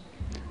Jesus,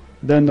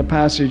 then the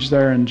passage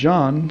there in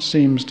John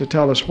seems to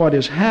tell us what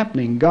is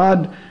happening.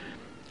 God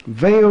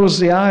veils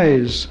the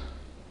eyes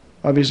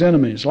of his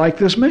enemies, like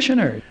this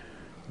missionary.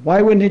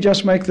 Why wouldn't he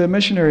just make the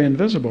missionary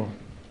invisible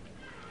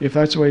if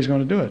that's the way he's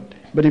going to do it?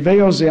 But he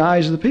veils the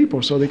eyes of the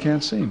people so they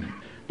can't see him.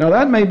 Now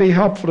that may be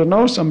helpful to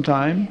know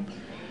sometime,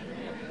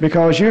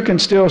 because you can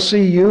still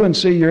see you and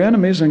see your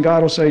enemies, and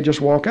God will say, just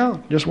walk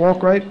out. Just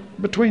walk right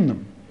between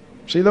them.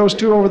 See those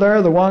 2 over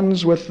there, the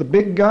ones with the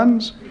big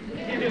guns?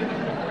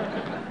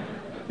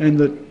 And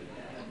the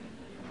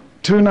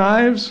 2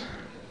 knives?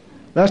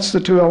 That's the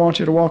 2 I want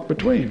you to walk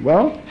between.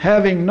 Well,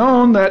 having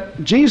known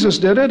that Jesus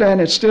did it and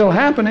it's still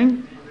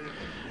happening,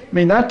 I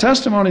mean, that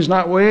testimony is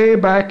not way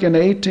back in the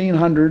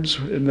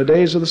 1800s, in the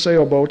days of the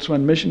sailboats,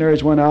 when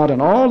missionaries went out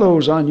and all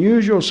those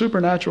unusual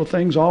supernatural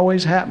things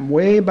always happened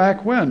way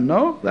back when.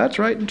 No, that's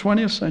right in the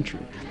 20th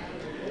century.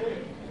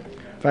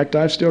 In fact,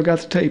 I've still got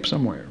the tape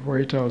somewhere where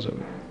he tells of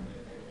it.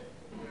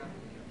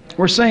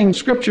 We're saying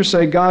Scripture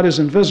say God is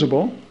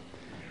invisible,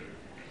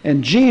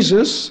 and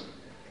Jesus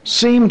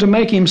seemed to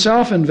make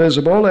himself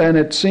invisible, and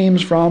it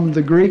seems from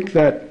the Greek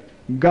that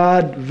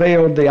God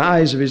veiled the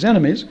eyes of his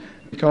enemies,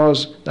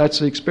 because that's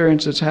the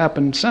experience that's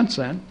happened since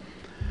then.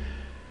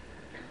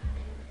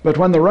 But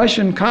when the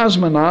Russian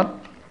cosmonaut,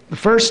 the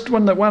first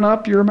one that went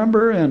up, you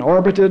remember, and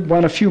orbited,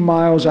 went a few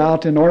miles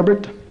out in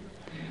orbit.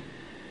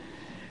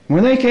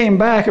 When they came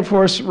back, of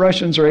course,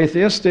 Russians are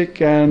atheistic,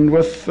 and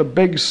with a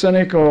big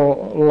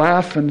cynical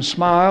laugh and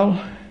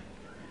smile,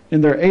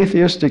 in their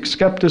atheistic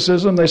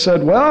skepticism, they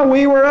said, well,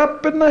 we were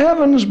up in the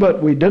heavens,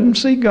 but we didn't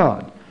see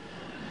God.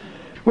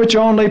 Which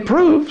only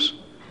proves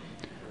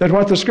that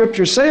what the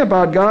Scriptures say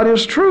about God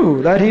is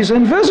true, that he's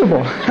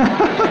invisible.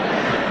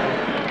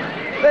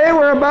 They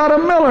were about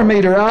 1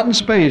 millimeter out in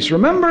space.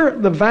 Remember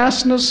the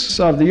vastness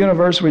of the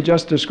universe we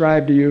just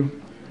described to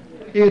you?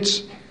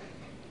 It's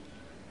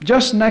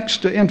just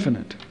next to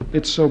infinite.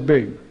 It's so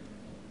big.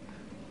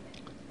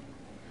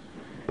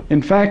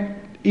 In fact,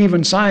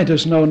 even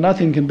scientists know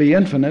nothing can be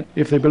infinite.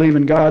 If they believe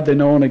in God, they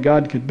know only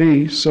God could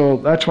be. So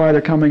that's why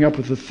they're coming up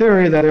with the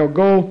theory that they'll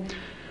go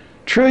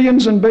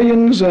trillions and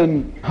billions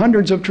and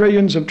hundreds of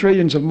trillions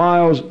of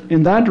miles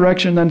in that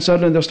direction, then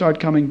suddenly they'll start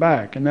coming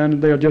back. And then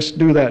they'll just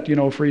do that,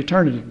 for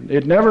eternity.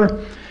 It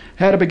never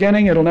had a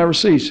beginning, it'll never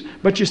cease.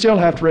 But you still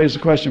have to raise the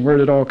question, where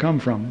did it all come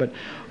from? But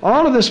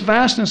all of this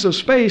vastness of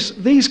space,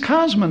 these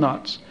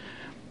cosmonauts,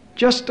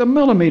 just 1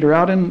 millimeter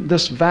out in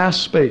this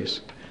vast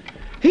space,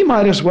 he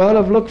might as well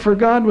have looked for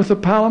God with a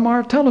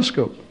Palomar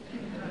telescope.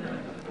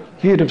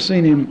 He'd have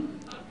seen him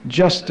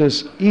just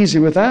as easy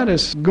with that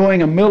as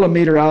going 1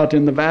 millimeter out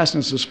in the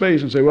vastness of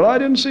space and say, well, I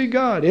didn't see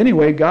God.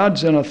 Anyway,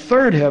 God's in a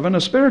third heaven,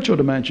 a spiritual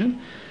dimension.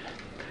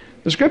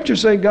 The Scriptures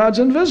say God's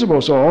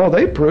invisible, so all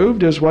they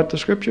proved is what the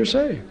Scriptures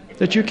say,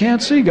 that you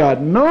can't see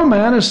God. No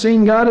man has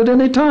seen God at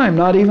any time,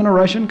 not even a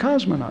Russian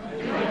cosmonaut.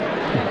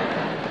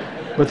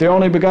 But the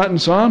only begotten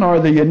Son,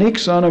 or the unique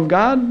Son of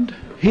God,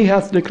 he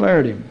hath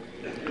declared him.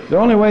 The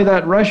only way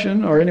that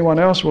Russian or anyone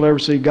else will ever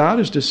see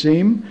God is to see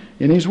him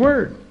in his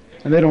Word.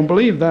 And they don't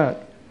believe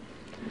that.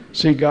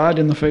 see God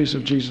in the face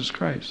of Jesus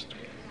Christ.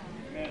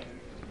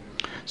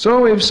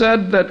 So we've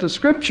said that the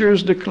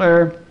Scriptures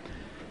declare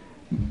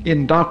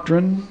in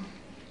doctrine,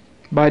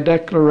 by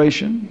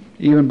declaration,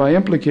 even by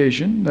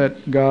implication,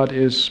 that God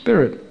is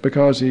Spirit,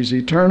 because He's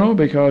eternal,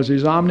 because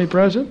He's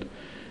omnipresent,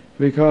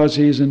 because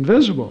He's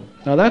invisible.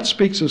 Now that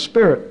speaks of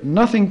Spirit.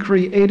 Nothing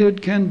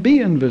created can be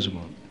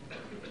invisible.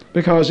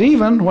 Because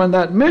even when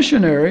that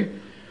missionary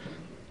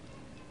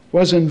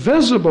was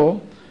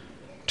invisible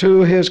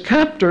to his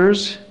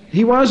captors,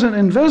 he wasn't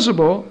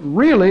invisible.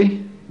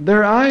 Really,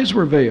 their eyes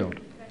were veiled.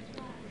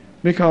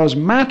 Because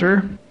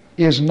matter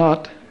is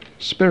not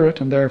spirit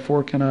and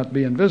therefore cannot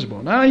be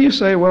invisible. Now you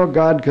say, well,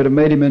 God could have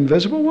made him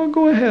invisible. Well,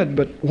 go ahead.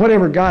 But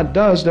whatever God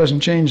does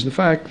doesn't change the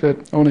fact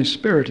that only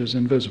spirit is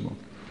invisible.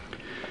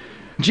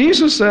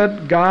 Jesus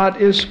said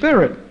God is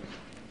spirit.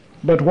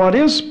 But what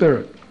is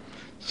spirit?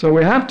 So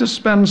we have to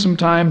spend some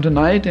time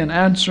tonight in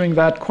answering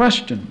that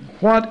question.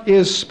 What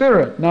is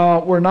spirit?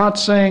 Now, we're not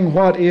saying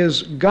what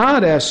is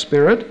God as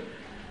spirit.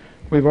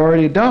 We've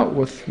already dealt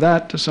with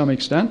that to some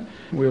extent.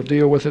 We'll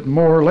deal with it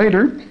more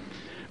later.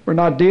 We're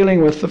not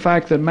dealing with the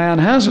fact that man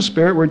has a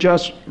spirit. We're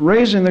just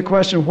raising the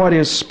question, what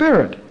is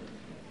spirit?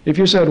 If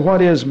you said,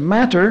 what is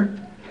matter,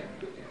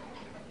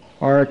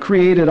 or a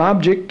created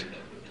object,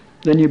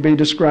 then you'd be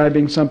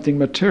describing something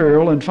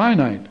material and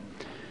finite.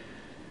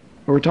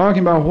 We're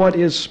talking about what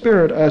is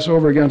spirit as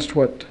over against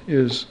what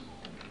is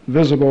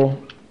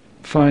visible,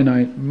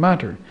 finite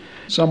matter.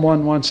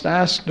 Someone once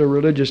asked a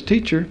religious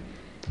teacher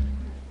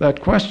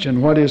that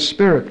question, what is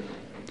spirit?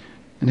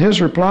 And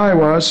his reply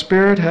was,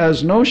 spirit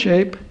has no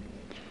shape,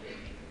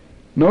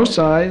 no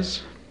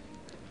size,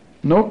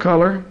 no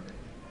color,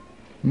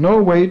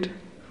 no weight,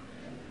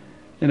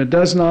 and it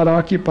does not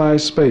occupy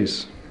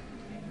space.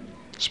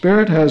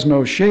 Spirit has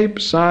no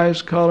shape,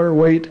 size, color,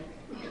 weight,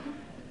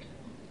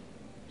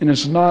 and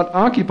it's not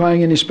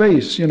occupying any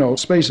space. You know,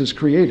 space is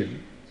created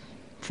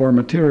for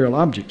material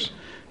objects.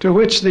 To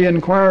which the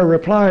inquirer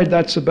replied,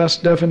 that's the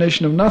best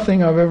definition of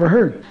nothing I've ever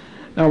heard.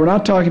 Now, we're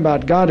not talking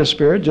about God as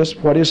spirit, just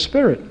what is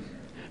spirit.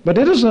 But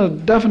it isn't a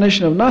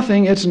definition of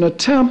nothing, it's an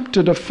attempt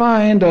to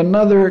define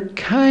another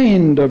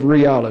kind of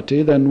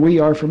reality than we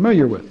are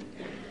familiar with.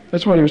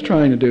 That's what he was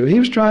trying to do. He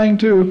was trying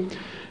to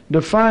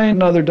define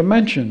another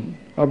dimension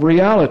of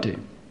reality.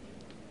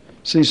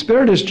 See,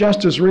 spirit is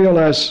just as real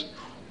as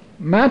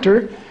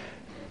matter.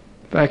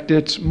 In fact,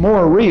 it's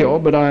more real,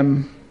 but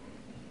I'm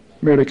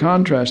merely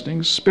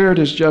contrasting. Spirit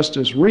is just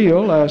as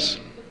real as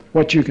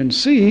what you can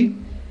see.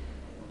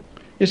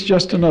 It's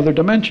just another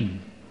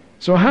dimension.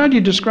 So how do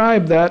you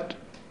describe that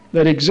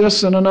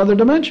exists in another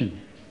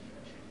dimension?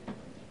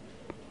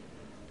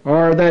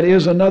 Or that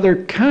is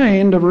another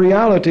kind of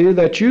reality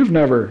that you've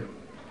never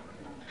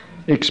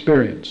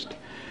experienced?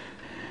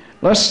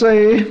 Let's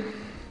say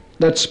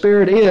that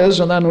spirit is,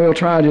 and then we'll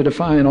try to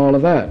define all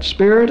of that.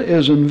 Spirit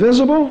is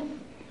invisible,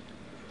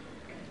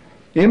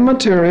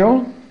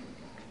 immaterial,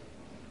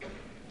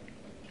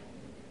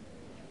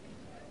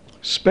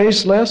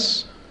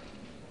 spaceless,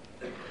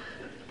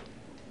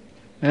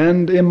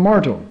 and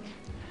immortal.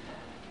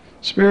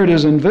 Spirit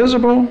is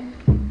invisible,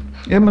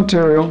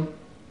 immaterial,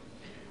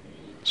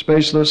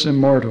 spaceless,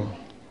 immortal.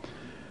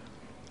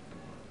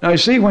 Now you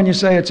see, when you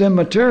say it's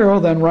immaterial,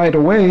 then right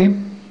away,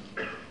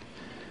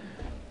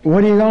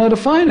 what are you going to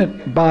define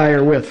it by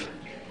or with?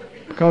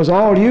 Because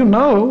all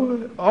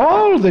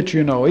that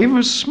you know,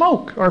 even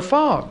smoke or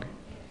fog,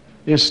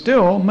 is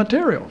still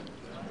material.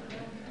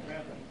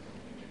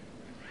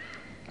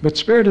 But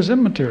spirit is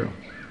immaterial.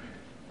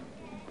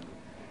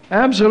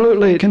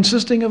 Absolutely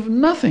consisting of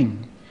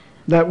nothing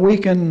that we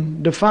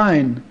can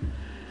define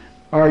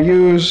or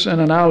use an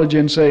analogy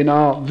and say,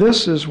 now,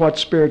 this is what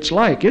spirit's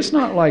like. It's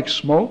not like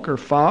smoke or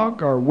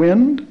fog or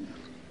wind.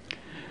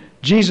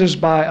 Jesus,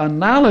 by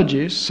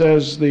analogy,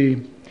 says the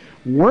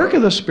work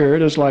of the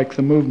Spirit is like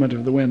the movement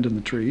of the wind in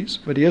the trees,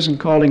 but he isn't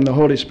calling the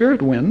Holy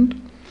Spirit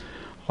wind,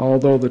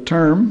 although the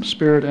term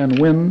spirit and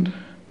wind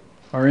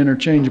are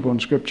interchangeable in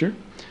Scripture.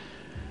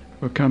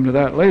 We'll come to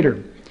that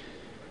later.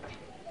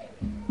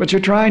 But you're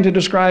trying to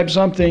describe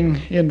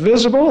something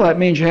invisible, that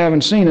means you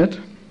haven't seen it.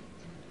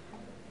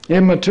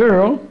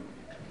 Immaterial,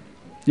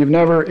 you've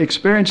never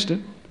experienced it.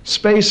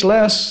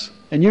 Spaceless,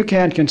 and you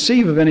can't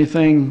conceive of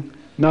anything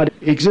not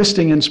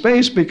existing in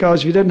space,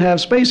 because if you didn't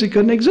have space, it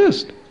couldn't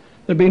exist.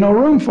 There'd be no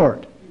room for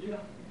it.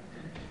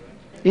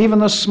 Even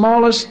the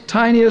smallest,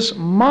 tiniest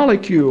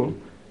molecule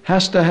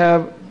has to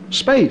have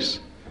space,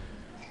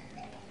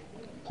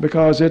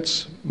 because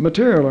it's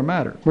material or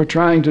matter. We're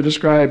trying to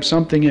describe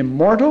something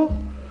immortal,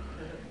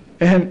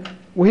 and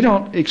we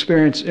don't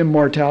experience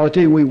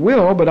immortality. We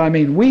will, but I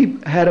mean, we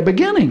had a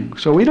beginning,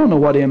 so we don't know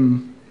what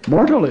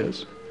immortal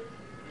is.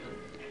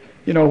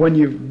 You know, when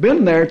you've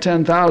been there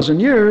 10,000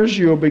 years,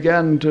 you'll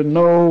begin to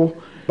know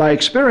by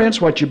experience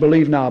what you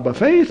believe now by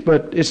faith,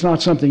 but it's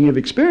not something you've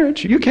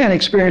experienced. You can't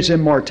experience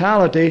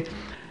immortality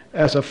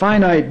as a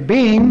finite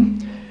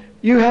being.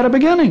 You had a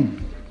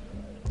beginning.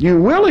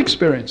 You will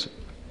experience it.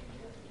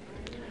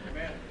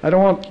 I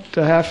don't want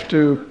to have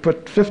to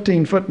put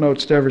 15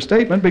 footnotes to every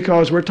statement,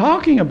 because we're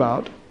talking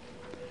about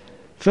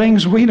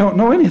things we don't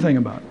know anything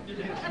about,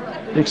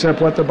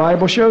 except what the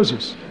Bible shows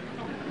us.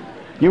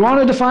 You want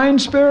to define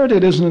spirit?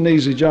 It isn't an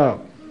easy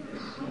job.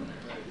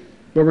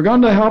 But we're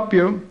going to help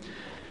you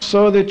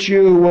so that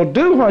you will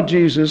do what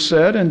Jesus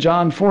said in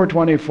John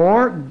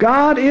 4:24.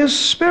 God is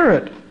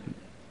spirit,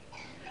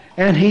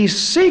 and He's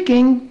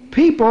seeking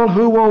people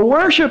who will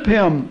worship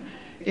Him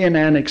in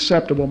an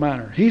acceptable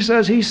manner. He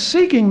says He's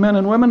seeking men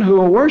and women who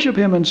will worship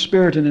Him in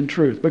spirit and in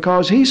truth,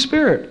 because He's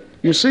spirit.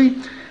 You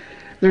see,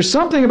 there's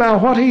something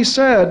about what He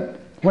said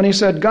when He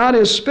said God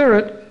is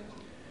spirit,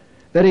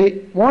 that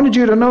He wanted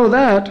you to know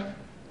that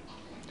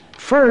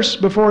first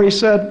before He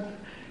said,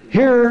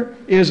 here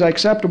is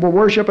acceptable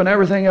worship, and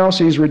everything else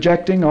He's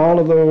rejecting, all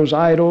of those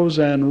idols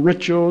and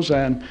rituals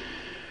and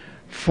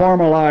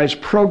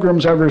formalized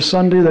programs every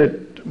Sunday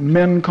that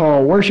men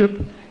call worship.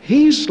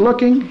 He's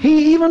looking,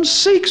 He even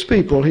seeks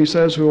people, He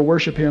says, who will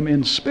worship Him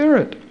in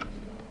spirit.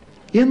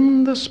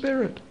 In the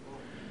spirit.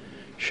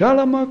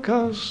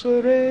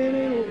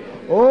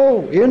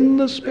 Oh, in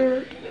the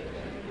spirit.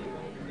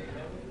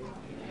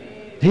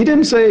 He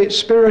didn't say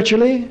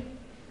spiritually,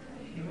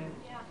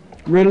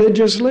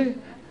 religiously.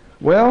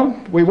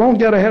 Well, we won't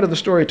get ahead of the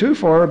story too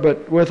far,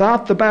 but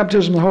without the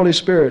baptism of the Holy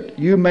Spirit,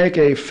 you make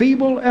a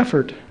feeble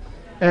effort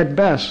at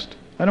best.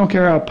 I don't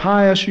care how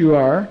pious you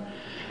are,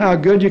 how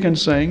good you can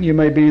sing. You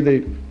may be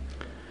the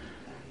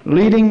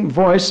leading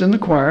voice in the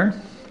choir,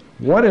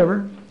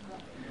 whatever.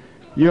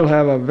 You'll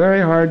have a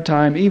very hard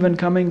time even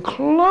coming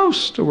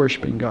close to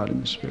worshiping God in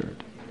the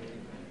Spirit.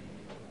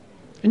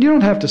 And you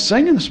don't have to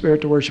sing in the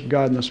Spirit to worship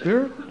God in the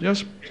Spirit.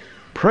 Just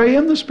pray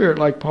in the Spirit,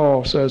 like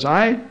Paul says.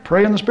 I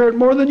pray in the Spirit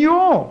more than you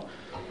all.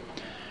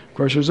 Of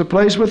course, there's a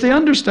place with the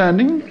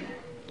understanding.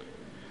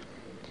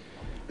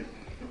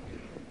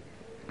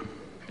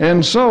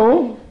 And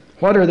so,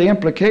 what are the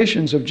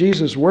implications of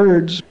Jesus'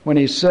 words when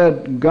He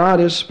said, God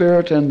is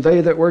spirit, and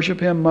they that worship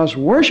Him must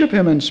worship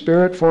Him in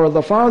spirit, for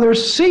the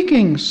Father's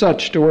seeking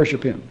such to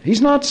worship Him.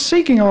 He's not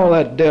seeking all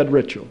that dead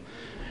ritual,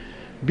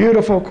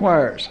 beautiful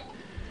choirs.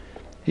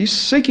 He's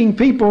seeking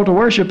people to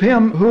worship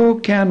Him who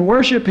can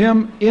worship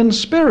Him in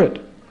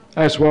spirit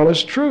as well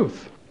as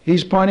truth.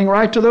 He's pointing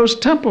right to those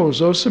temples,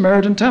 those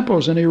Samaritan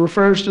temples, and He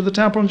refers to the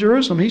temple in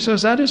Jerusalem. He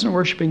says that isn't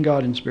worshiping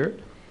God in spirit.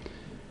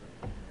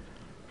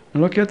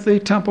 And look at the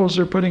temples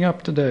they're putting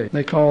up today.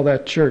 They call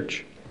that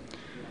church.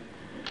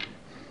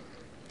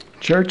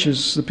 Church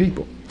is the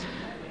people.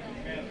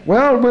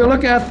 Well, we'll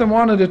look at them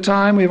one at a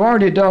time. We've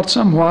already dealt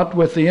somewhat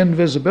with the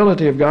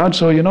invisibility of God,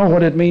 so you know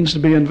what it means to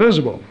be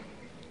invisible.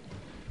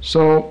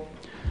 So,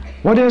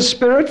 what is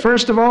spirit?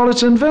 First of all,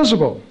 it's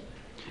invisible.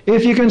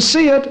 If you can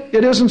see it,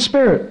 it isn't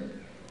spirit.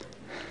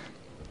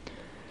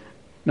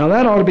 Now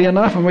that ought to be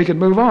enough and we could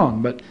move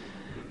on, but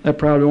that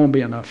probably won't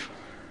be enough.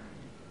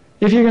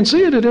 If you can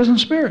see it, it isn't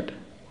spirit.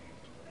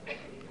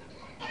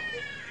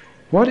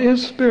 What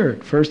is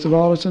spirit? First of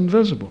all, it's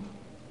invisible.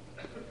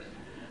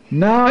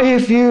 Now,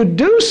 if you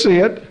do see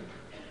it,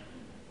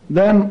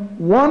 then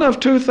one of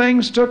two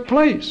things took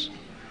place.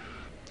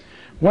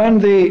 When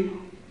the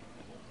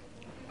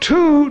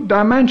two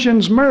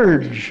dimensions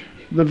merge,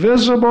 the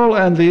visible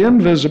and the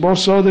invisible,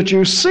 so that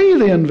you see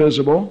the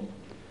invisible,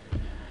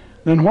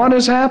 then what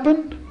has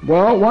happened?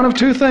 Well, one of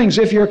two things.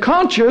 If you're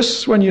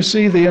conscious when you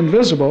see the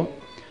invisible,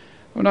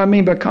 what I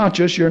mean by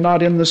conscious, you're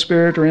not in the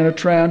Spirit or in a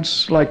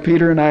trance like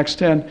Peter in Acts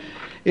 10.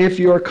 If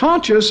you're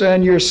conscious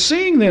and you're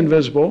seeing the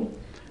invisible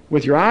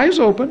with your eyes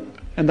open,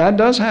 and that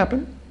does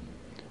happen,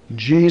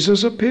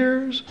 Jesus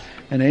appears,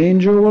 an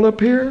angel will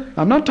appear.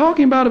 I'm not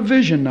talking about a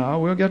vision now.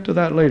 We'll get to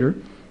that later.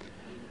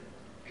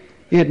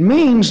 It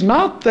means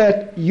not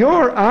that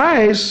your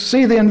eyes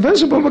see the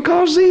invisible,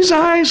 because these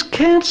eyes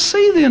can't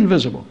see the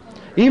invisible.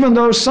 Even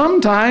though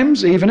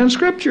sometimes, even in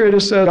Scripture, it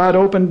is said God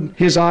opened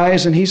His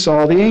eyes and He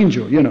saw the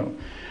angel, you know.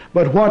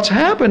 But what's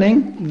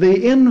happening,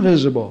 the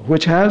invisible,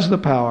 which has the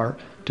power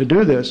to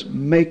do this,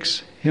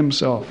 makes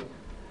Himself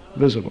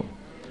visible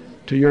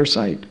to your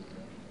sight.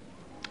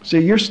 See,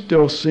 you're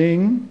still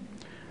seeing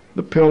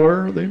the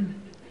pillar, the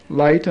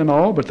light and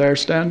all, but there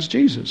stands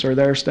Jesus, or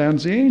there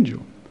stands the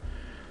angel.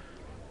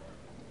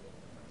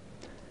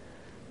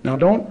 Now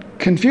don't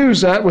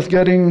confuse that with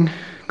getting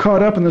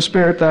caught up in the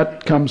Spirit.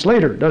 That comes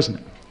later, doesn't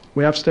it?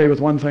 We have to stay with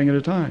one thing at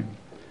a time.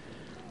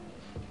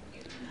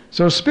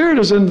 So Spirit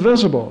is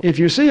invisible. If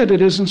you see it,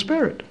 it isn't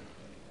Spirit.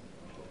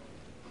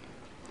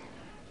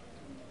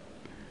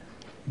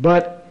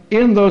 But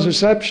in those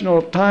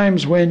exceptional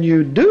times when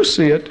you do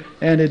see it,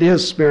 and it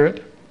is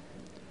Spirit,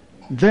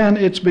 then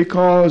it's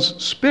because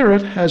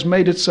Spirit has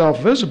made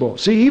itself visible.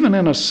 See, even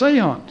in a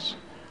seance,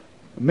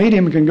 a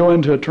medium can go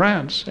into a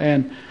trance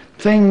and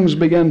things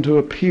begin to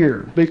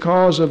appear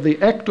because of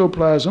the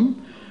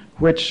ectoplasm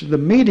which the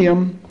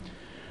medium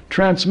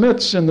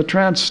transmits in the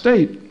trance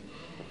state.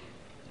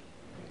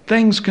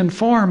 Things can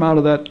form out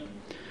of that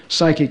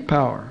psychic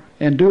power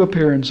and do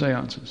appear in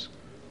seances.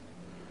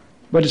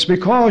 But it's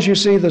because you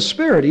see the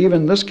Spirit,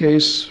 even in this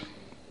case,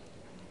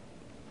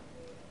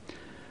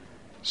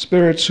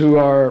 spirits who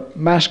are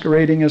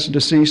masquerading as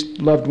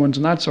deceased loved ones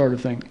and that sort of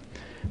thing.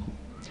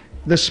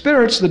 the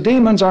spirits, the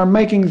demons, are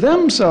making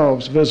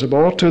themselves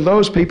visible to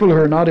those people who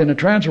are not in a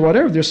trance or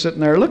whatever. They're sitting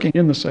there looking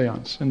in the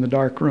seance, in the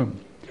dark room.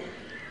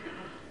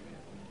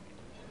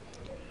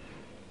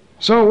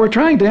 So we're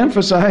trying to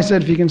emphasize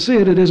that if you can see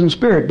it, it isn't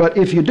spirit. But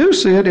if you do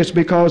see it, it's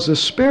because the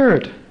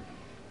spirit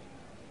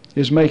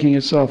is making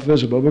itself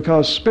visible,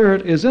 because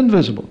spirit is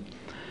invisible.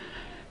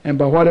 And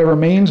by whatever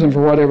means and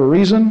for whatever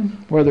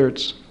reason, whether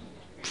it's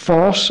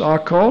false,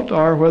 occult,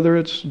 or whether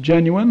it's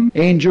genuine,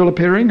 angel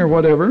appearing or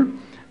whatever,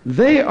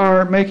 they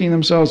are making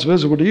themselves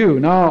visible to you.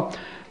 Now,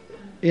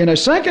 in a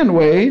second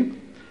way,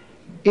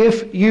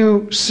 if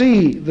you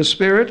see the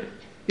Spirit,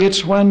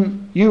 it's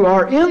when you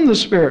are in the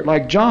Spirit,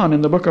 like John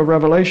in the book of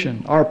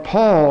Revelation, or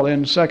Paul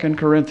in 2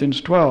 Corinthians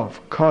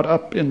 12, caught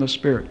up in the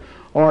Spirit,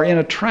 or in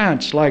a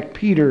trance, like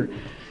Peter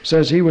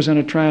says he was in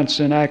a trance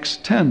in Acts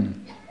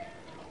 10.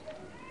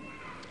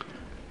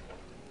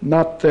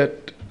 Not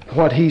that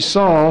what he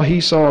saw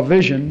a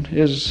vision,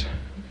 is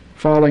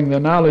following the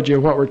analogy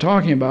of what we're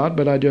talking about,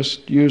 but I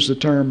just use the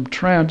term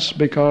trance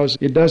because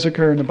it does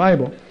occur in the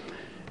Bible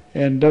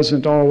and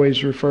doesn't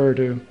always refer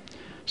to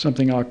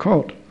something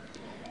occult.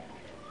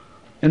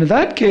 And in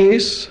that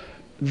case,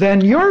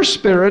 then your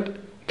spirit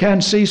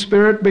can see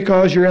spirit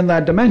because you're in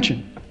that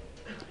dimension.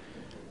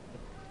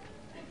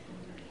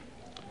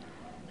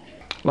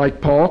 Like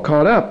Paul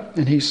caught up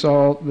and he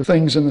saw the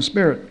things in the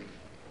Spirit.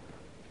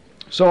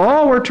 So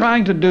all we're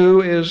trying to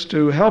do is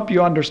to help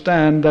you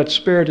understand that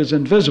spirit is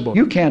invisible.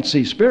 You can't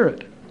see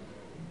spirit.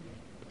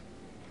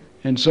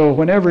 And so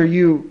whenever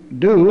you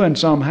do, and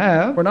some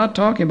have, we're not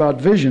talking about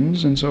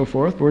visions and so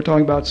forth, we're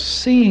talking about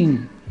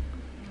seeing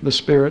the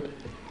Spirit.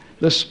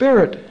 The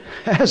Spirit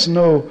has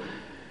no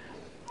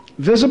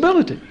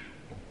visibility.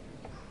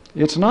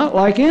 It's not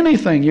like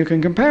anything you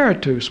can compare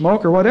it to,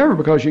 smoke or whatever,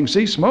 because you can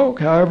see smoke,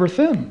 however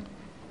thin.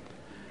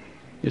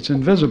 It's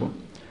invisible.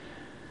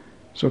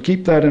 So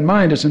keep that in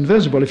mind. It's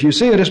invisible. If you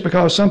see it, it's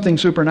because something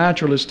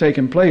supernatural has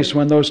taken place.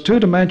 When those two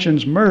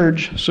dimensions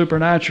merge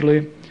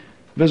supernaturally,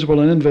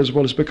 visible and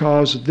invisible, it's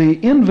because the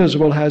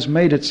invisible has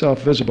made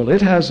itself visible.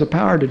 It has the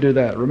power to do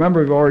that. Remember,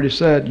 we've already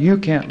said you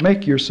can't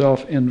make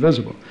yourself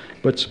invisible,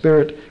 but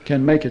spirit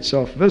can make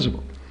itself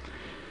visible.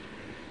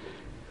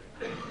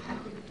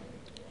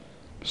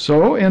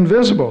 So,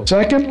 invisible.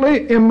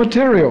 Secondly,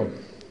 immaterial.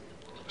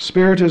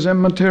 Spirit is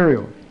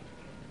immaterial.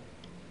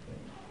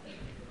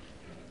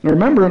 Now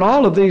remember, in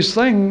all of these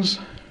things,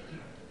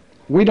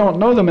 we don't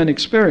know them in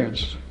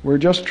experience. We're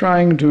just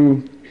trying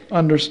to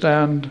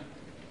understand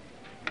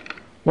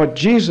what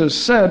Jesus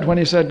said when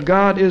he said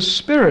God is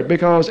spirit,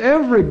 because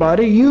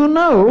everybody you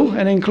know,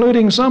 and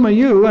including some of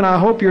you, and I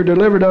hope you're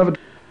delivered of it,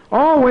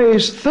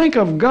 always think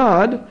of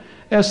God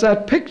as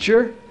that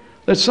picture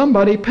that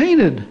somebody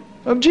painted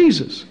of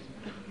Jesus.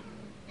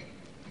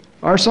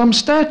 Or some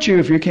statue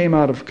if you came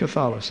out of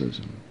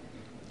Catholicism.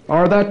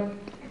 Or that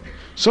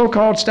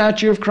so-called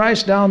statue of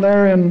Christ down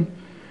there in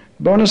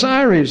Buenos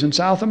Aires in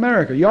South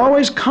America. You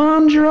always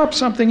conjure up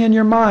something in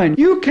your mind.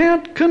 You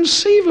can't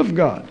conceive of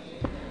God.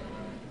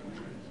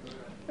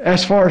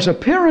 As far as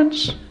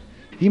appearance,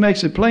 he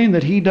makes it plain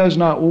that he does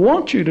not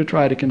want you to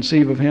try to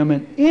conceive of him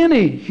in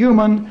any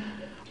human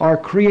or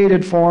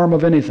created form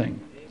of anything.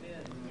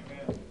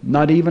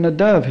 Not even a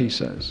dove, he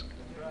says.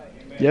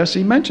 Yes,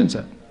 he mentions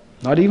that.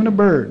 Not even a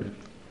bird.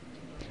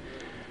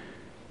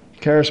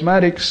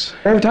 Charismatics,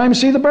 every time you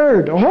see the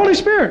bird, the Holy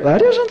Spirit.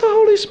 That isn't the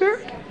Holy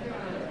Spirit.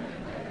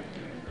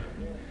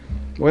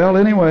 Well,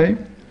 anyway,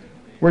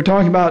 we're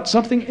talking about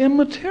something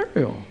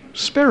immaterial,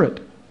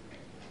 spirit.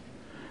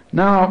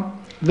 Now,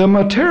 the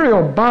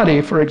material body,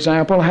 for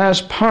example,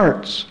 has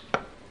parts.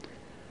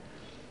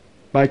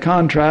 By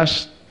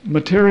contrast,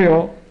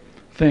 material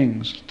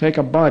things, take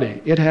a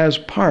body. It has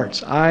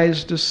parts.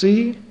 Eyes to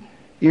see,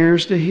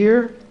 ears to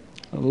hear,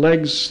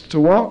 legs to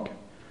walk,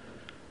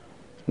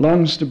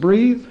 lungs to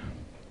breathe,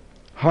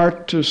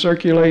 heart to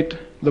circulate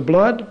the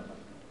blood.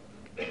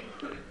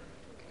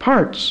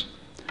 Parts.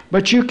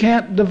 But you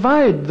can't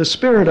divide the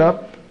spirit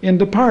up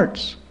into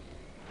parts.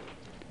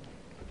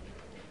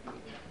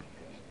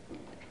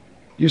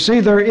 You see,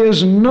 there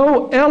is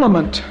no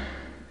element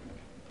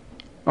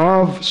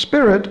of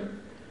spirit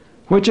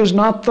which is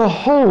not the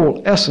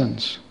whole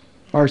essence,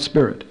 or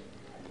spirit.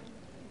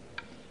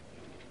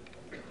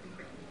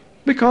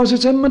 Because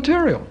it's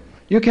immaterial.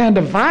 You can't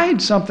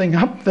divide something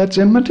up that's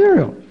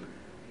immaterial.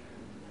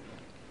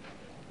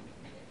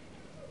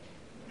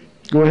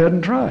 Go ahead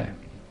and try.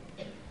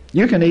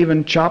 You can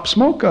even chop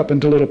smoke up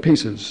into little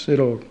pieces.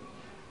 It'll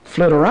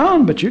flit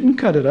around, but you can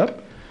cut it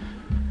up.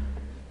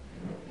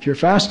 If you're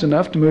fast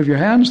enough to move your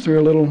hands through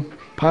a little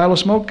pile of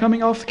smoke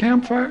coming off the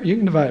campfire, you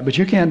can divide it. But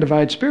you can't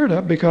divide spirit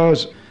up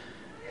because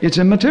it's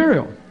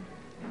immaterial.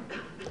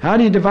 How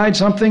do you divide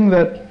something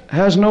that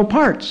has no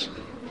parts?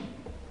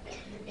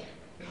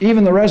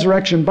 Even the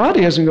resurrection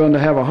body isn't going to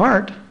have a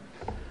heart,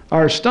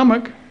 our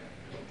stomach,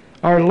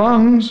 our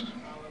lungs,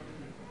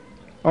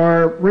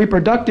 our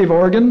reproductive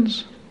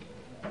organs.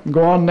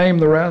 Go on, name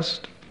the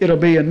rest. It'll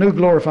be a new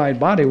glorified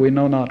body. We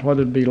know not what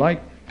it'll be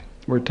like,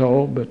 we're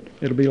told, but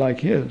it'll be like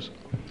his.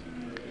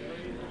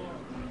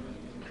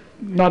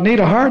 not need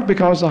a heart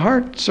because the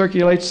heart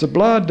circulates the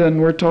blood, and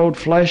we're told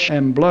flesh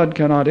and blood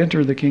cannot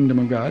enter the kingdom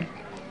of God.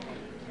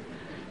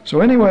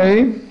 So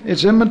anyway,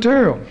 it's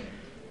immaterial.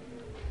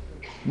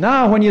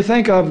 Now, when you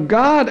think of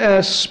God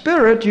as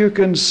spirit, you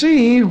can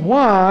see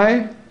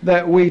why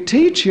that we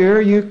teach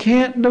here you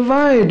can't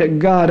divide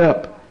God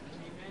up.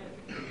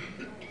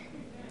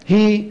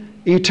 He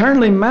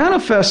eternally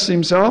manifests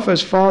himself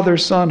as Father,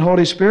 Son,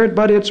 Holy Spirit,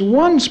 but it's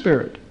one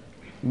Spirit,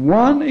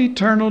 one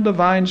eternal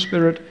divine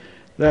Spirit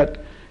that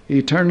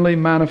eternally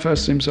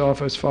manifests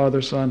himself as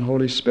Father, Son,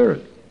 Holy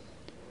Spirit.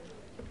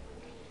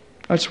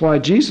 That's why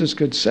Jesus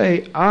could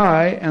say,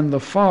 I and the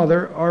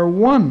Father are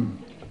one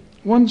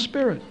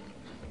Spirit.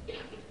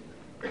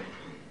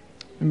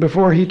 And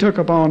before he took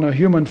upon a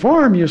human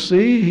form, you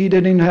see, he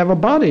didn't even have a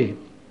body.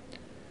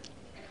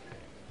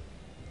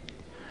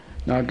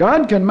 Now,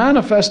 God can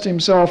manifest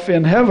himself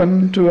in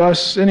heaven to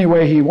us any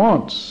way he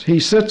wants. He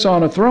sits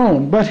on a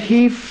throne, but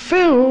he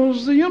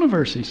fills the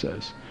universe, he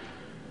says.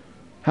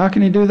 How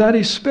can he do that?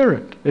 He's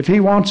spirit. If he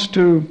wants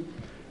to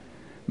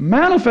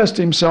manifest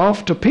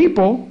himself to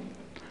people,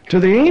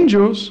 to the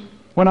angels,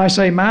 when I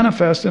say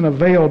manifest in a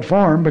veiled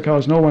form,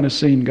 because no one has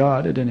seen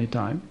God at any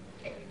time.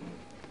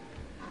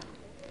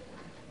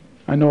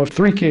 I know of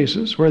 3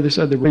 cases where they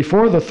said they're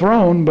before the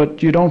throne,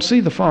 but you don't see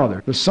the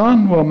Father. The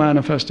Son will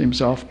manifest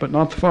himself, but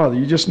not the Father.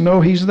 You just know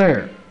he's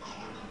there.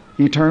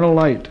 Eternal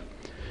light.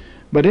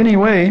 But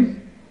anyway,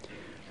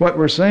 what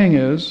we're saying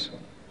is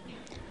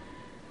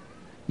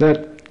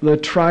that the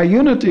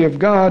triunity of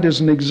God is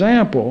an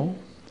example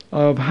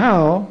of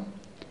how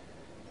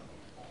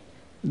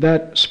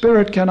that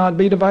Spirit cannot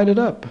be divided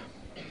up.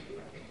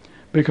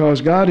 Because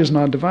God is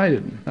not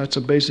divided. That's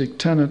a basic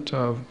tenet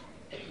of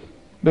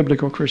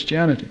biblical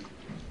Christianity.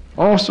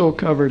 Also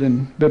covered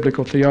in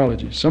biblical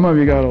theology. Some of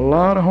you got a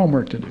lot of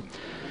homework to do.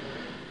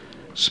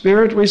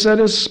 Spirit, we said,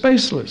 is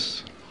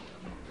spaceless.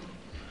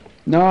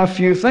 Now,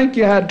 if you think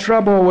you had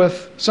trouble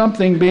with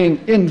something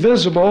being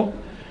invisible,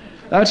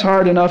 that's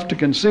hard enough to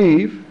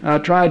conceive. I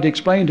tried to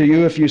explain to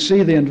you, if you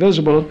see the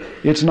invisible,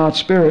 it's not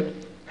spirit.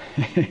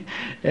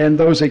 And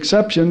those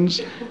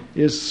exceptions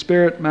is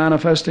spirit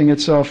manifesting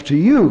itself to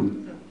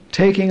you,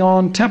 taking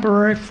on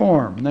temporary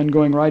form, and then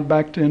going right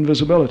back to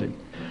invisibility.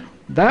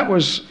 That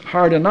was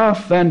hard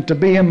enough. Then to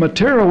be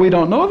immaterial, we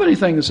don't know of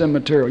anything that's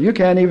immaterial. You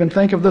can't even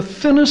think of the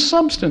thinnest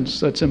substance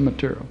that's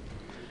immaterial.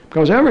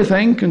 Because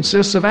everything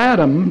consists of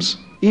atoms,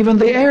 even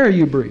the air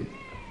you breathe.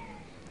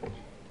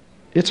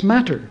 It's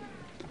matter.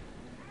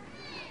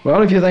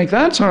 Well, if you think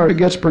that's hard, it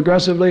gets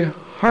progressively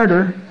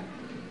harder.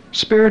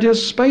 Spirit is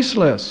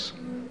spaceless.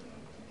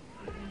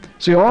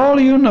 See, all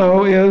you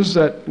know is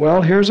that,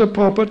 well, here's a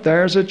pulpit,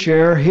 there's a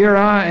chair, here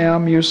I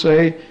am, you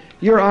say,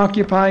 you're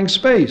occupying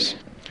space.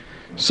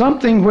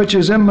 Something which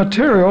is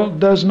immaterial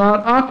does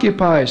not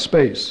occupy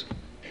space.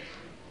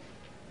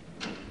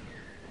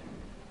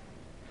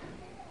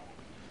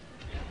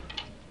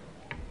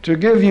 To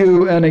give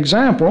you an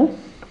example,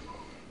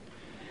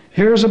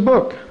 here's a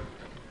book.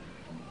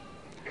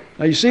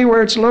 Now you see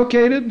where it's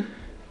located?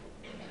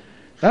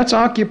 That's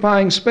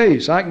occupying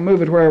space. I can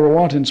move it wherever I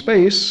want in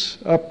space,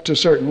 up to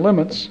certain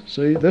limits.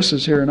 See, this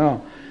is here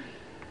now.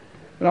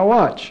 Now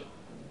watch.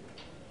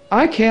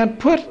 I can't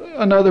put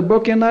another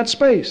book in that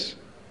space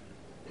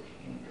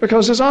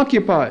because it's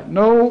occupied.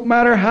 No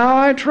matter how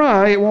I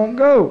try, it won't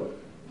go.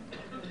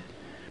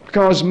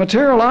 Because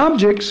material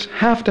objects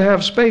have to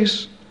have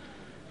space,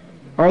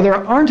 or there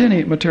aren't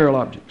any material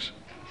objects.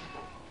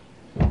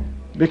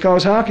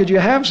 Because how could you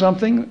have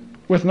something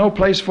with no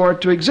place for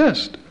it to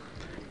exist?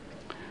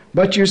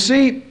 But you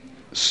see,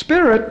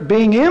 spirit,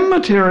 being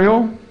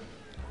immaterial,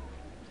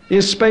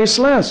 is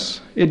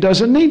spaceless. It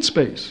doesn't need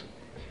space.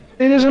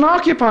 It isn't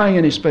occupying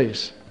any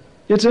space.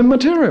 It's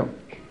immaterial.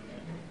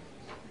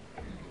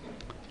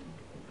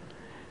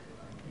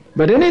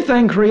 But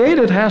anything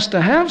created has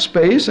to have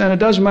space, and it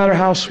doesn't matter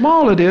how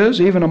small it is,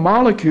 even a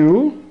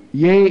molecule,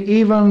 yea,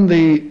 even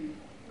the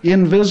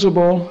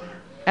invisible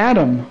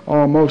atom,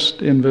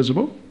 almost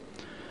invisible,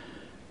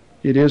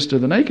 it is to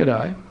the naked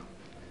eye.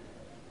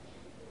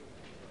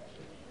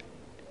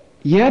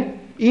 Yet,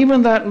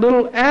 even that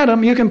little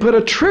atom, you can put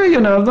 1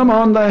 trillion of them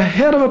on the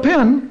head of a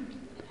pin.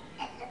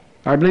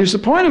 I believe it's the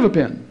point of a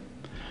pin.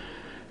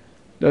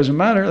 Doesn't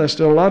matter, there's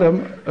still a lot of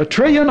them. 1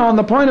 trillion on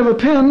the point of a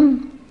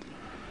pin,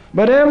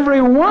 but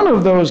every one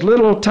of those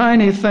little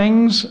tiny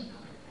things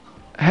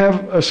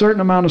have a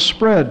certain amount of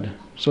spread,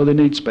 so they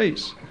need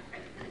space.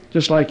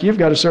 Just like you've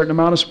got a certain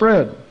amount of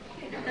spread.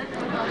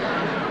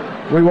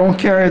 We won't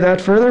carry that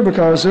further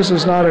because this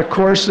is not a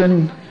course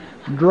in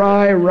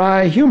dry,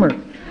 wry humor.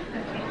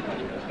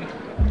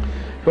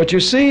 But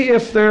you see,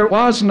 if there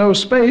was no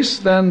space,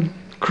 then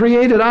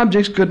created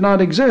objects could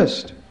not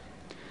exist.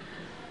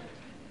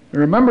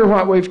 Remember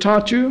what we've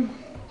taught you?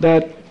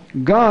 That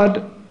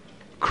God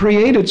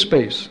created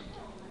space,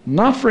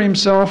 not for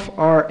himself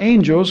or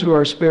angels who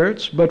are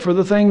spirits, but for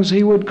the things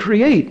he would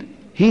create.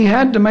 He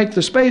had to make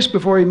the space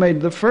before he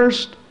made the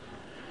first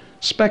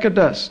speck of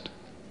dust,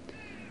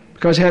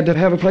 because he had to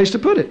have a place to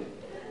put it.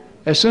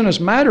 As soon as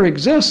matter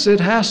exists, it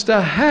has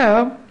to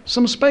have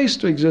some space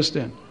to exist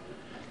in.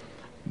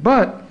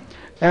 But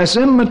as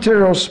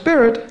immaterial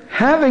spirit,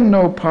 having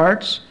no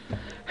parts,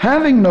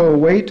 having no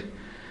weight,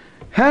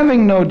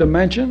 having no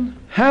dimension,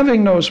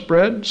 having no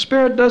spread,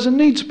 spirit doesn't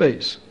need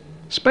space.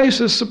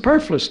 Space is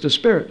superfluous to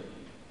spirit.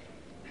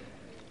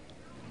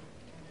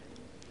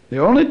 The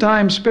only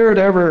time spirit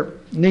ever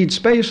needs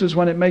space is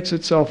when it makes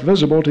itself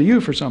visible to you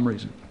for some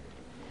reason.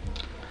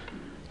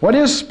 What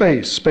is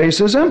space?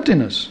 Space is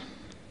emptiness.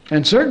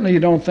 And certainly you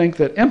don't think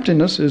that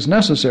emptiness is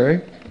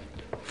necessary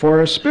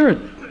for a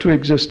spirit to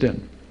exist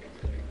in.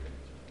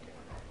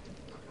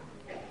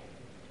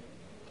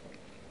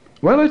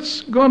 Well,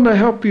 it's going to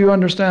help you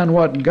understand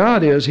what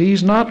God is.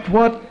 He's not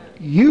what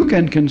you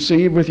can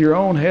conceive with your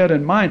own head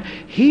and mind.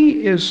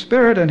 He is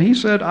spirit, and He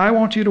said, I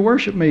want you to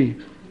worship me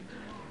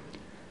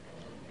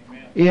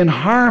in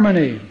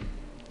harmony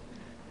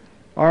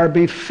or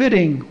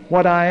befitting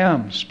what I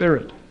am,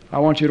 spirit. I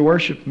want you to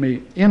worship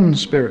me in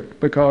spirit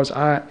because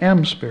I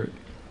am spirit.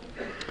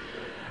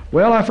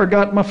 Well, I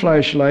forgot my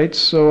flashlights,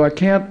 so I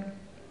can't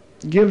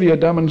give you a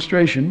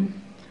demonstration.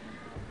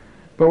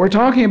 But we're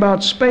talking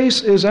about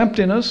space is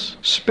emptiness.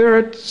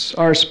 Spirits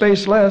are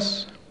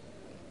spaceless.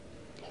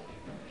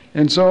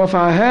 And so if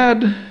I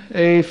had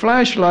a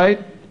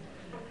flashlight,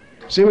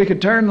 see, we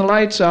could turn the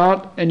lights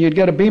out and you'd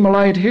get a beam of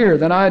light here.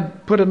 Then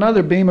I'd put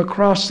another beam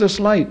across this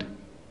light.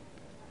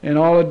 And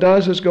all it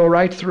does is go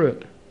right through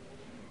it.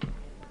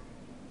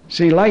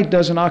 See, light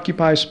doesn't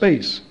occupy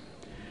space.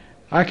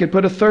 I could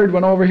put a third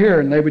one over here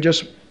and they would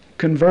just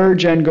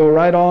converge and go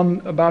right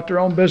on about their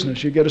own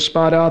business. You get a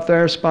spot out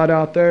there, spot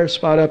out there,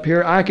 spot up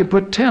here. I could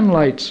put 10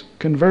 lights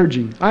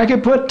converging. I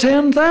could put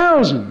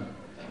 10,000.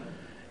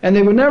 And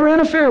they would never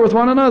interfere with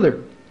one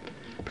another.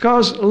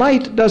 Because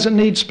light doesn't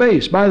need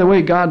space. By the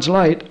way, God's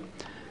light.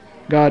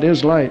 God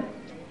is light.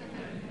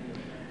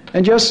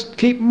 And just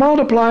keep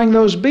multiplying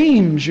those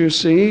beams, you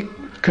see,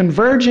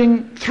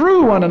 converging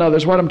through one another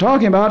is what I'm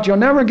talking about. You'll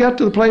never get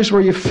to the place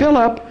where you fill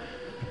up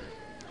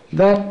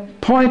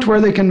that point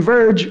where they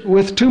converge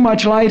with too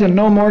much light and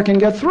no more can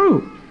get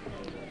through.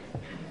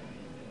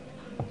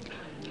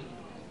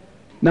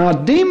 Now,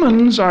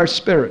 demons are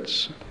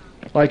spirits.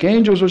 Like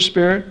angels are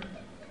spirit,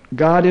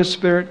 God is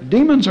spirit,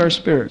 demons are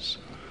spirits.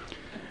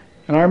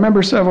 And I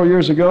remember several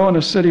years ago in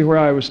a city where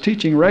I was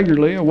teaching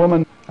regularly, a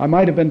woman, I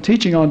might have been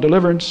teaching on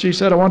deliverance, she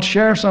said, I want to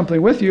share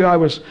something with you. I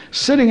was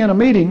sitting in a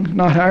meeting,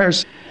 not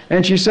ours,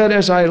 and she said,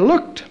 as I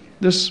looked,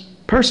 this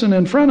person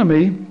in front of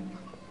me,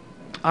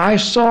 I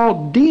saw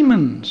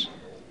demons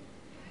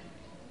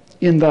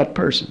in that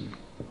person,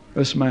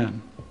 this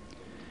man.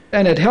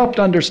 And it helped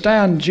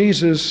understand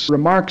Jesus'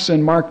 remarks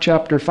in Mark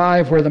chapter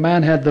 5 where the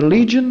man had the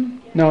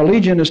legion. Now, a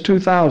legion is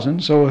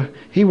 2,000, so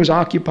he was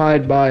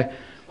occupied by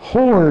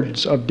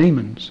hordes of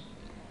demons.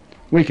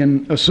 We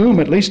can assume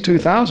at least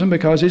 2,000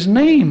 because his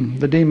name,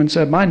 the demon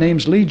said, my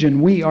name's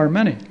Legion, we are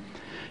many.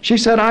 She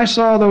said, I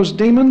saw those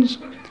demons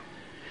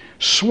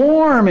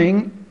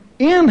swarming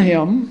in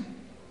him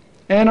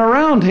and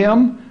around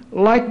him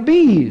like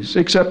bees,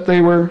 except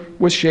they were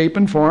with shape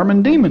and form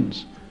and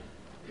demons.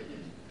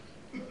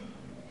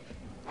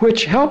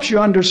 Which helps you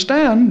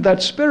understand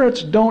that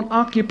spirits don't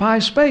occupy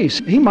space.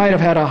 He might have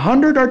had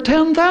 100 or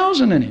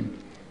 10,000 in him.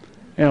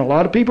 And a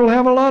lot of people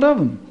have a lot of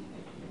them.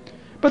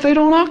 But they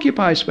don't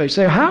occupy space.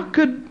 Say, how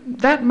could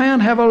that man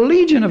have a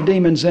legion of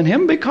demons in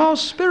him?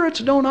 Because spirits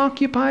don't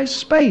occupy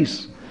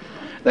space.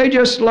 They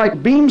just,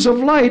 like beams of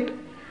light,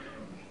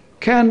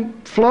 can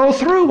flow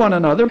through one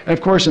another.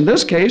 Of course, in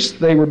this case,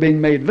 they were being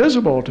made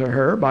visible to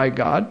her by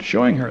God,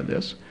 showing her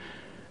this.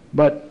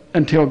 But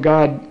until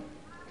God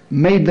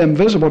made them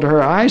visible to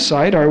her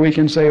eyesight, or we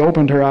can say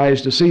opened her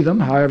eyes to see them,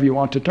 however you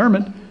want to term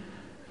it,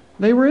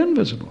 they were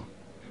invisible.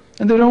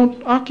 And they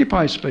don't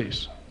occupy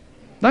space.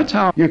 That's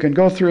how you can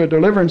go through a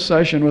deliverance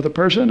session with a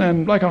person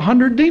and like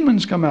 100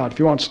 demons come out if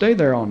you want to stay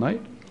there all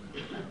night.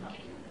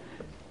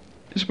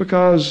 It's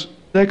because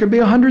there could be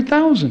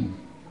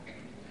 100,000.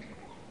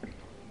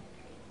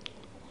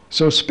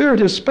 So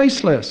spirit is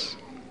spaceless,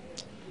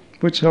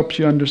 which helps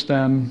you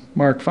understand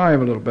Mark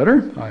 5 a little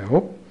better, I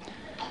hope.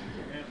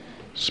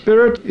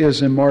 Spirit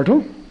is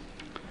immortal.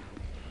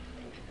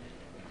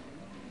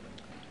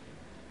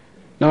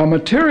 Now,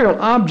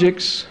 material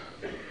objects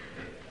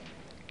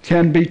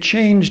can be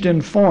changed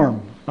in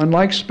form.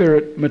 Unlike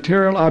spirit,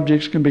 material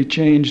objects can be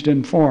changed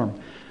in form.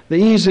 The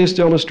easiest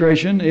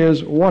illustration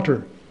is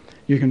water.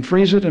 You can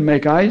freeze it and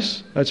make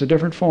ice. That's a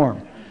different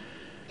form.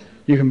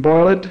 You can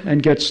boil it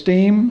and get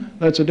steam.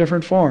 That's a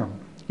different form.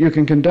 You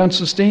can condense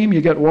the steam,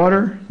 you get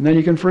water, and then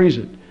you can freeze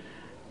it.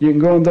 You can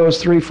go in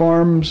those three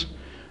forms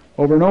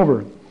over and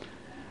over.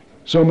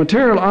 So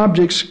material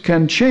objects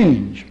can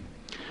change.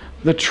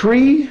 The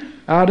tree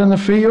out in the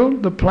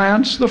field, the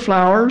plants, the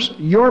flowers,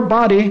 your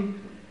body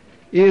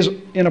is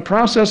in a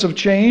process of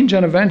change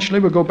and eventually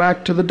will go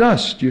back to the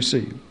dust, you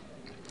see.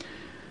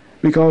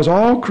 Because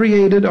all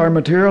created or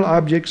material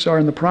objects are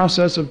in the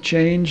process of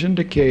change and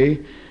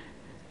decay,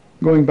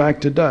 going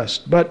back to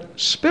dust. But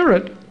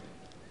spirit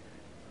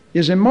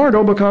is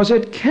immortal because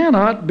it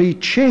cannot be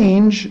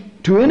changed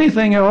to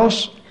anything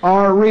else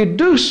or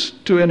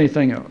reduced to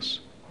anything else.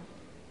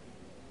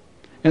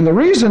 And the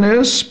reason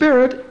is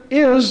spirit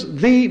is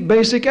the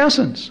basic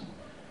essence.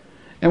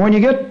 And when you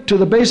get to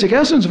the basic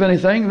essence of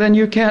anything, then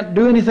you can't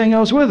do anything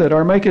else with it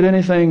or make it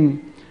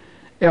anything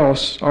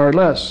else or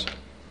less.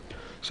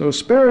 So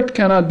spirit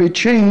cannot be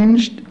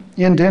changed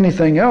into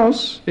anything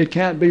else. It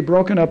can't be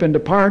broken up into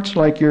parts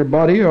like your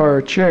body or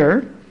a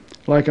chair,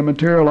 like a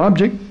material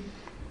object.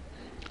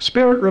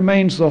 Spirit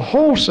remains the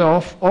whole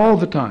self all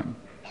the time.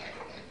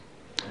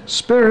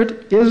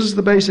 Spirit is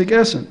the basic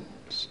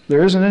essence.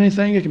 There isn't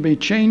anything it can be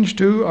changed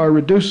to or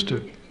reduced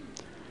to.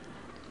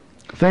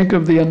 Think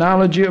of the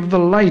analogy of the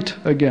light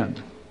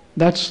again.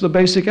 That's the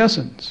basic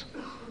essence.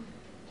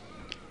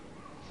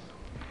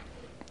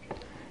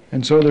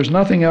 And so there's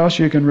nothing else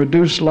you can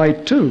reduce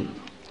light to.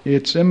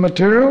 It's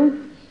immaterial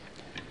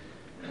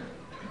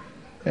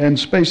and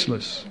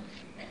spaceless.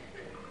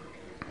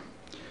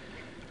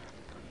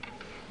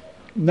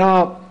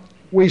 Now,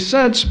 we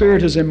said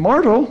spirit is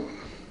immortal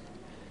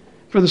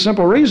for the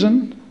simple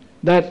reason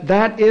that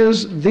that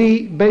is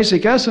the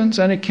basic essence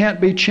and it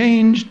can't be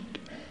changed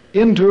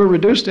into or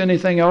reduced to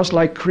anything else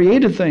like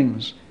created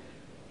things.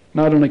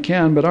 Not only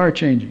can, but are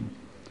changing.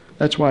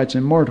 That's why it's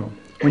immortal.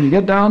 When you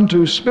get down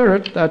to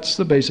spirit, that's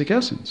the basic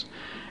essence.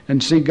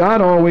 And see,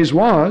 God always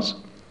was.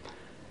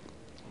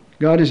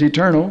 God is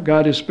eternal.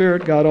 God is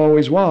spirit. God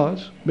always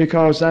was.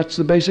 Because that's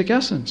the basic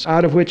essence,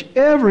 out of which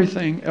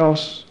everything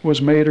else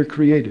was made or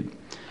created.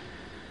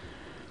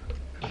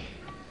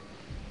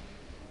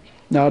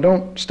 Now,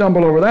 don't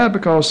stumble over that,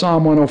 because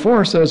Psalm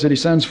 104 says that He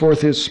sends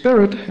forth His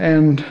Spirit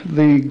and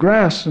the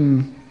grass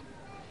and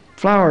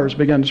flowers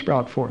begin to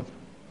sprout forth.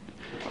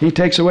 He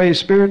takes away His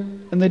Spirit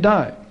and they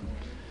die.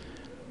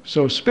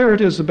 So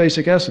spirit is the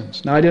basic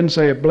essence. Now, I didn't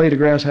say a blade of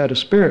grass had a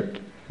spirit,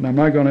 and I'm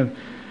not going to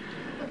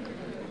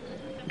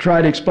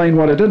try to explain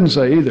what it didn't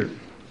say either.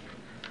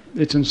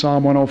 It's in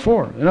Psalm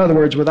 104. In other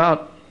words,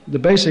 without the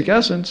basic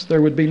essence,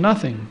 there would be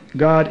nothing.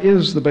 God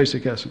is the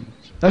basic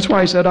essence. That's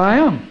why He said, I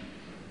am.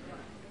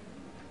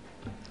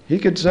 He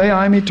could say,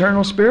 I'm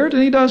eternal spirit,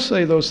 and He does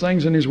say those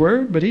things in His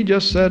Word, but He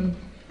just said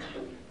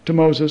to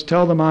Moses,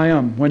 tell them I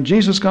am. When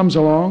Jesus comes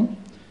along,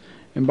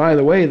 and by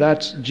the way,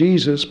 that's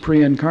Jesus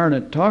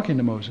pre-incarnate talking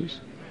to Moses.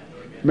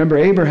 Remember,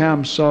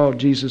 Abraham saw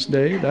Jesus'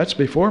 day. That's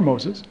before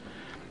Moses.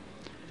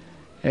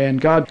 And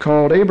God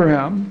called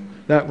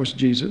Abraham. That was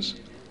Jesus.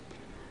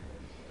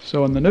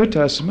 So in the New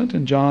Testament,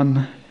 in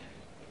John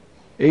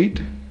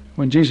 8,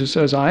 when Jesus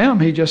says, I am,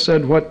 He just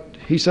said what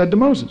He said to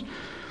Moses.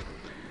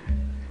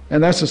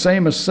 And that's the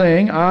same as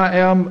saying, I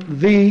am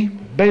the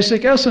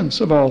basic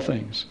essence of all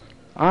things.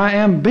 I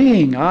am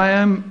being. I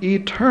am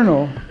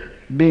eternal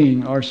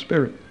being, or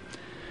spirit.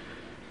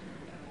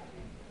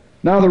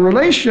 Now, the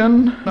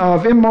relation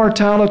of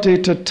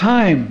immortality to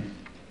time.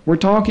 We're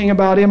talking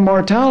about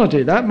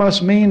immortality. That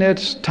must mean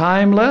it's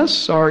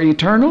timeless, or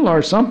eternal,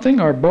 or something,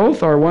 or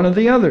both, or one or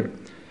the other.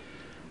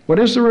 What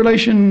is the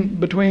relation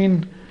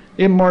between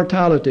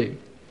immortality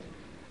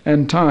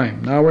and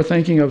time? Now we're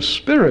thinking of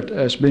spirit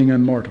as being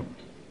immortal.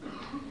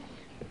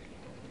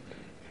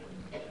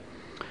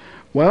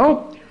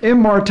 Well,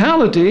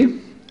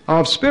 immortality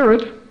of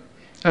spirit,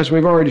 as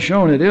we've already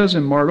shown, it is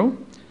immortal.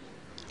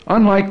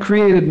 Unlike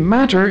created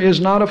matter, is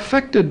not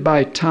affected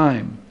by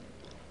time.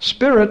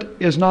 Spirit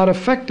is not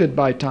affected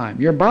by time.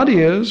 Your body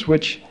is,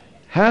 which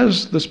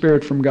has the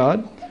Spirit from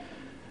God,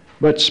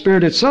 but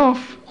spirit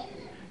itself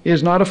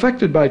is not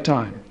affected by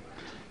time.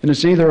 And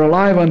it's either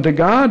alive unto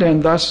God,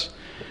 and thus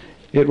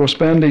it will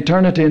spend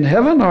eternity in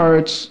heaven, or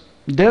it's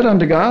dead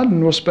unto God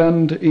and will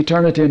spend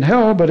eternity in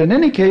hell. But in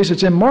any case,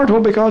 it's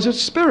immortal because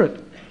it's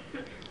spirit.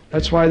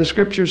 That's why the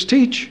Scriptures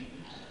teach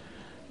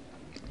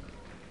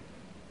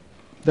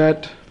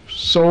that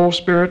soul,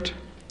 spirit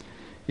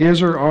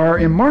is or are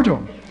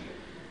immortal.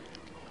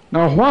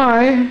 Now,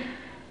 why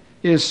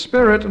is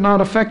spirit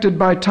not affected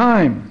by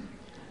time?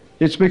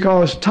 It's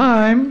because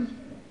time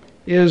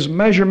is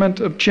measurement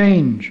of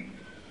change.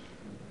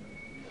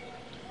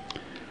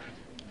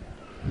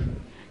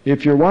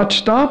 If your watch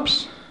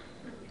stops,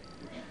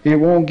 it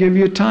won't give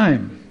you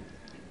time.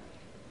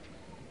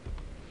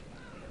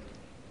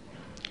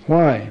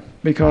 Why?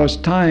 Because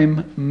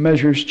time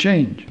measures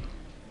change.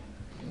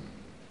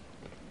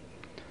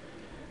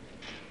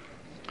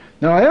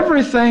 Now,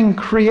 everything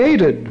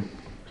created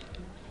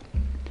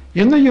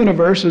in the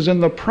universe is in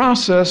the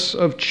process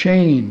of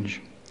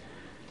change.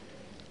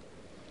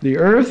 The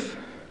earth,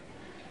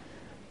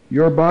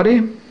 your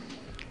body,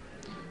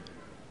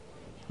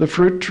 the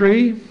fruit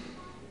tree,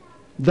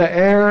 the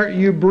air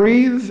you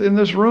breathe in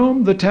this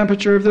room, the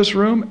temperature of this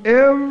room,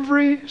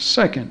 every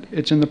second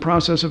it's in the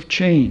process of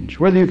change.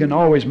 Whether you can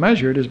always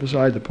measure it is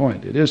beside the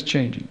point. It is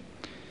changing.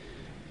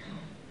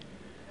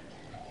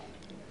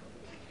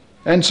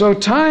 And so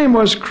time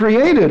was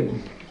created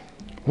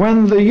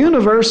when the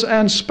universe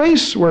and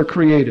space were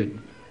created.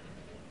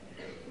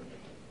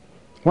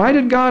 Why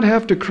did God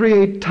have to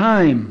create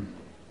time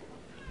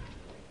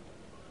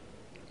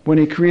when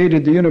He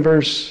created the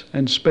universe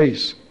and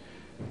space?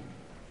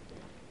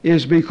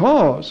 Is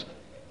because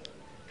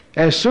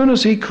as soon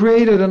as He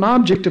created an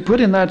object to put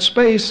in that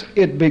space,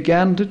 it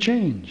began to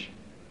change.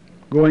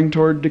 going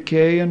toward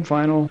decay and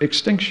final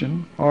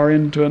extinction or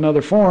into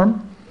another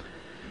form.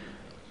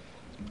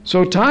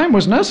 So time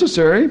was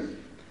necessary,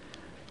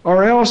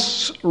 or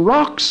else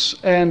rocks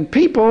and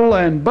people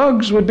and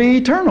bugs would be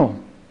eternal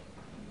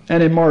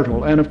and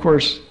immortal. And of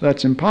course,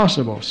 that's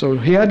impossible. So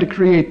he had to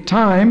create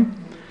time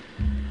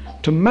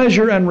to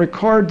measure and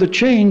record the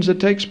change that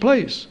takes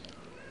place.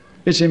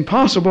 It's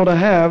impossible to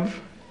have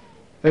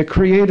a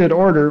created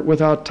order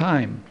without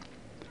time.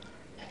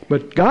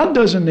 But God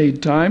doesn't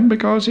need time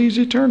because He's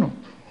eternal.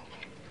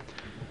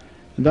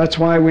 And that's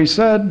why we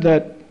said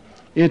that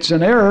it's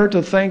an error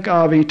to think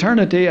of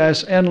eternity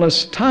as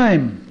endless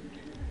time.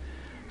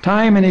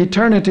 Time and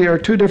eternity are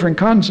two different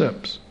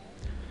concepts.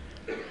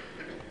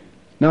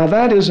 Now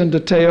that isn't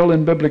detailed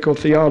in biblical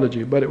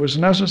theology, but it was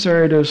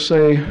necessary to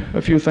say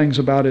a few things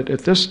about it at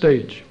this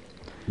stage.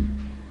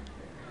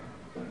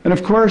 And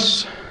of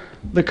course,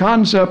 the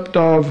concept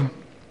of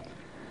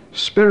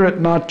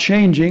spirit not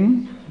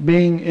changing,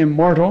 being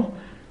immortal,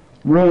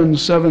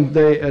 ruins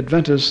Seventh-day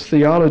Adventist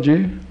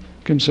theology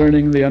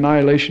concerning the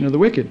annihilation of the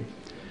wicked.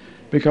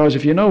 Because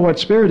if you know what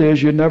spirit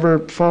is, you'd never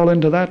fall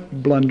into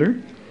that blunder.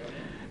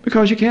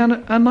 Because you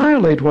can't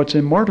annihilate what's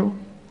immortal.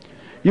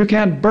 You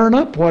can't burn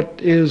up what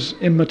is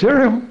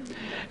immaterial.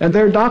 And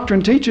their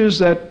doctrine teaches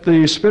that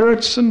the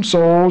spirits and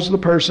souls, the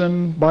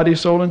person, body,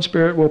 soul, and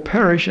spirit, will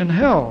perish in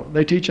hell.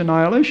 They teach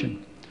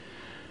annihilation.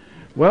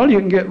 Well, you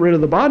can get rid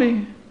of the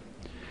body,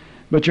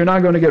 but you're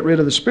not going to get rid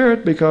of the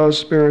spirit because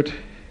spirit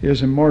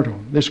is immortal.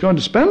 It's going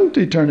to spend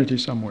eternity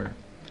somewhere,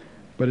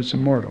 but it's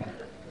immortal.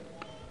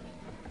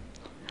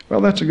 Well,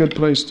 that's a good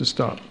place to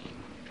stop.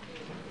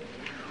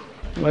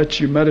 Let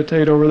you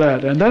meditate over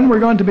that. And then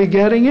we're going to be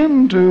getting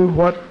into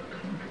what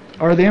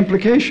are the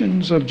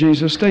implications of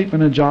Jesus'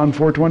 statement in John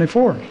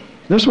 4:24.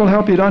 This will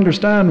help you to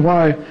understand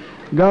why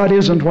God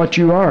isn't what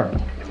you are.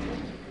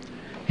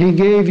 He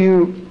gave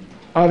you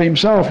of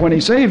Himself when He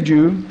saved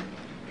you,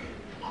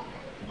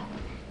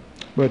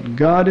 but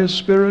God is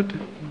spirit.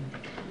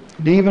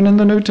 And even in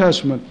the New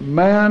Testament,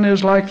 man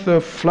is like the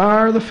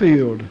flower of the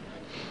field.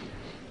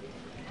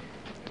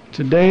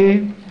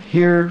 Today,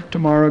 here,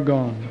 tomorrow,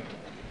 gone.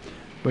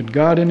 But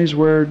God and His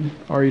Word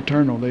are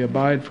eternal. They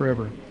abide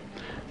forever.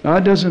 Now,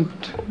 it doesn't,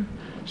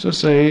 so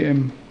say,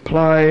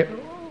 imply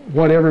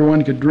what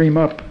everyone could dream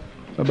up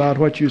about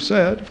what you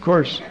said. Of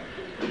course,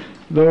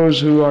 those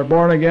who are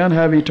born again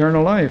have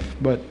eternal life.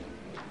 But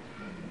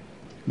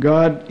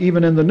God,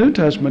 even in the New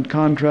Testament,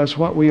 contrasts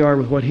what we are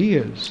with what He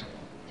is.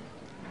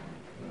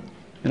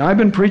 And I've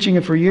been preaching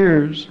it for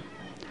years,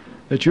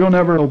 that you'll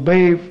never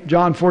obey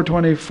John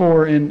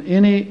 4:24 in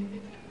any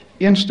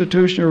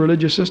institution or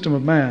religious system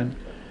of man.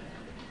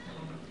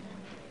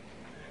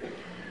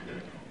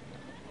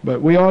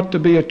 But we ought to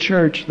be a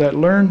church that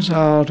learns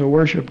how to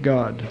worship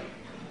God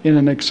in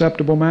an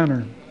acceptable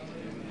manner.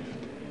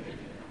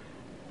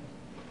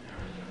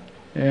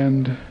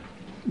 And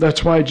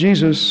that's why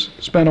Jesus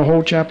spent a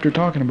whole chapter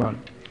talking about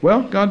it.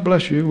 Well, God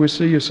bless you. We'll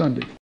see you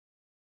Sunday.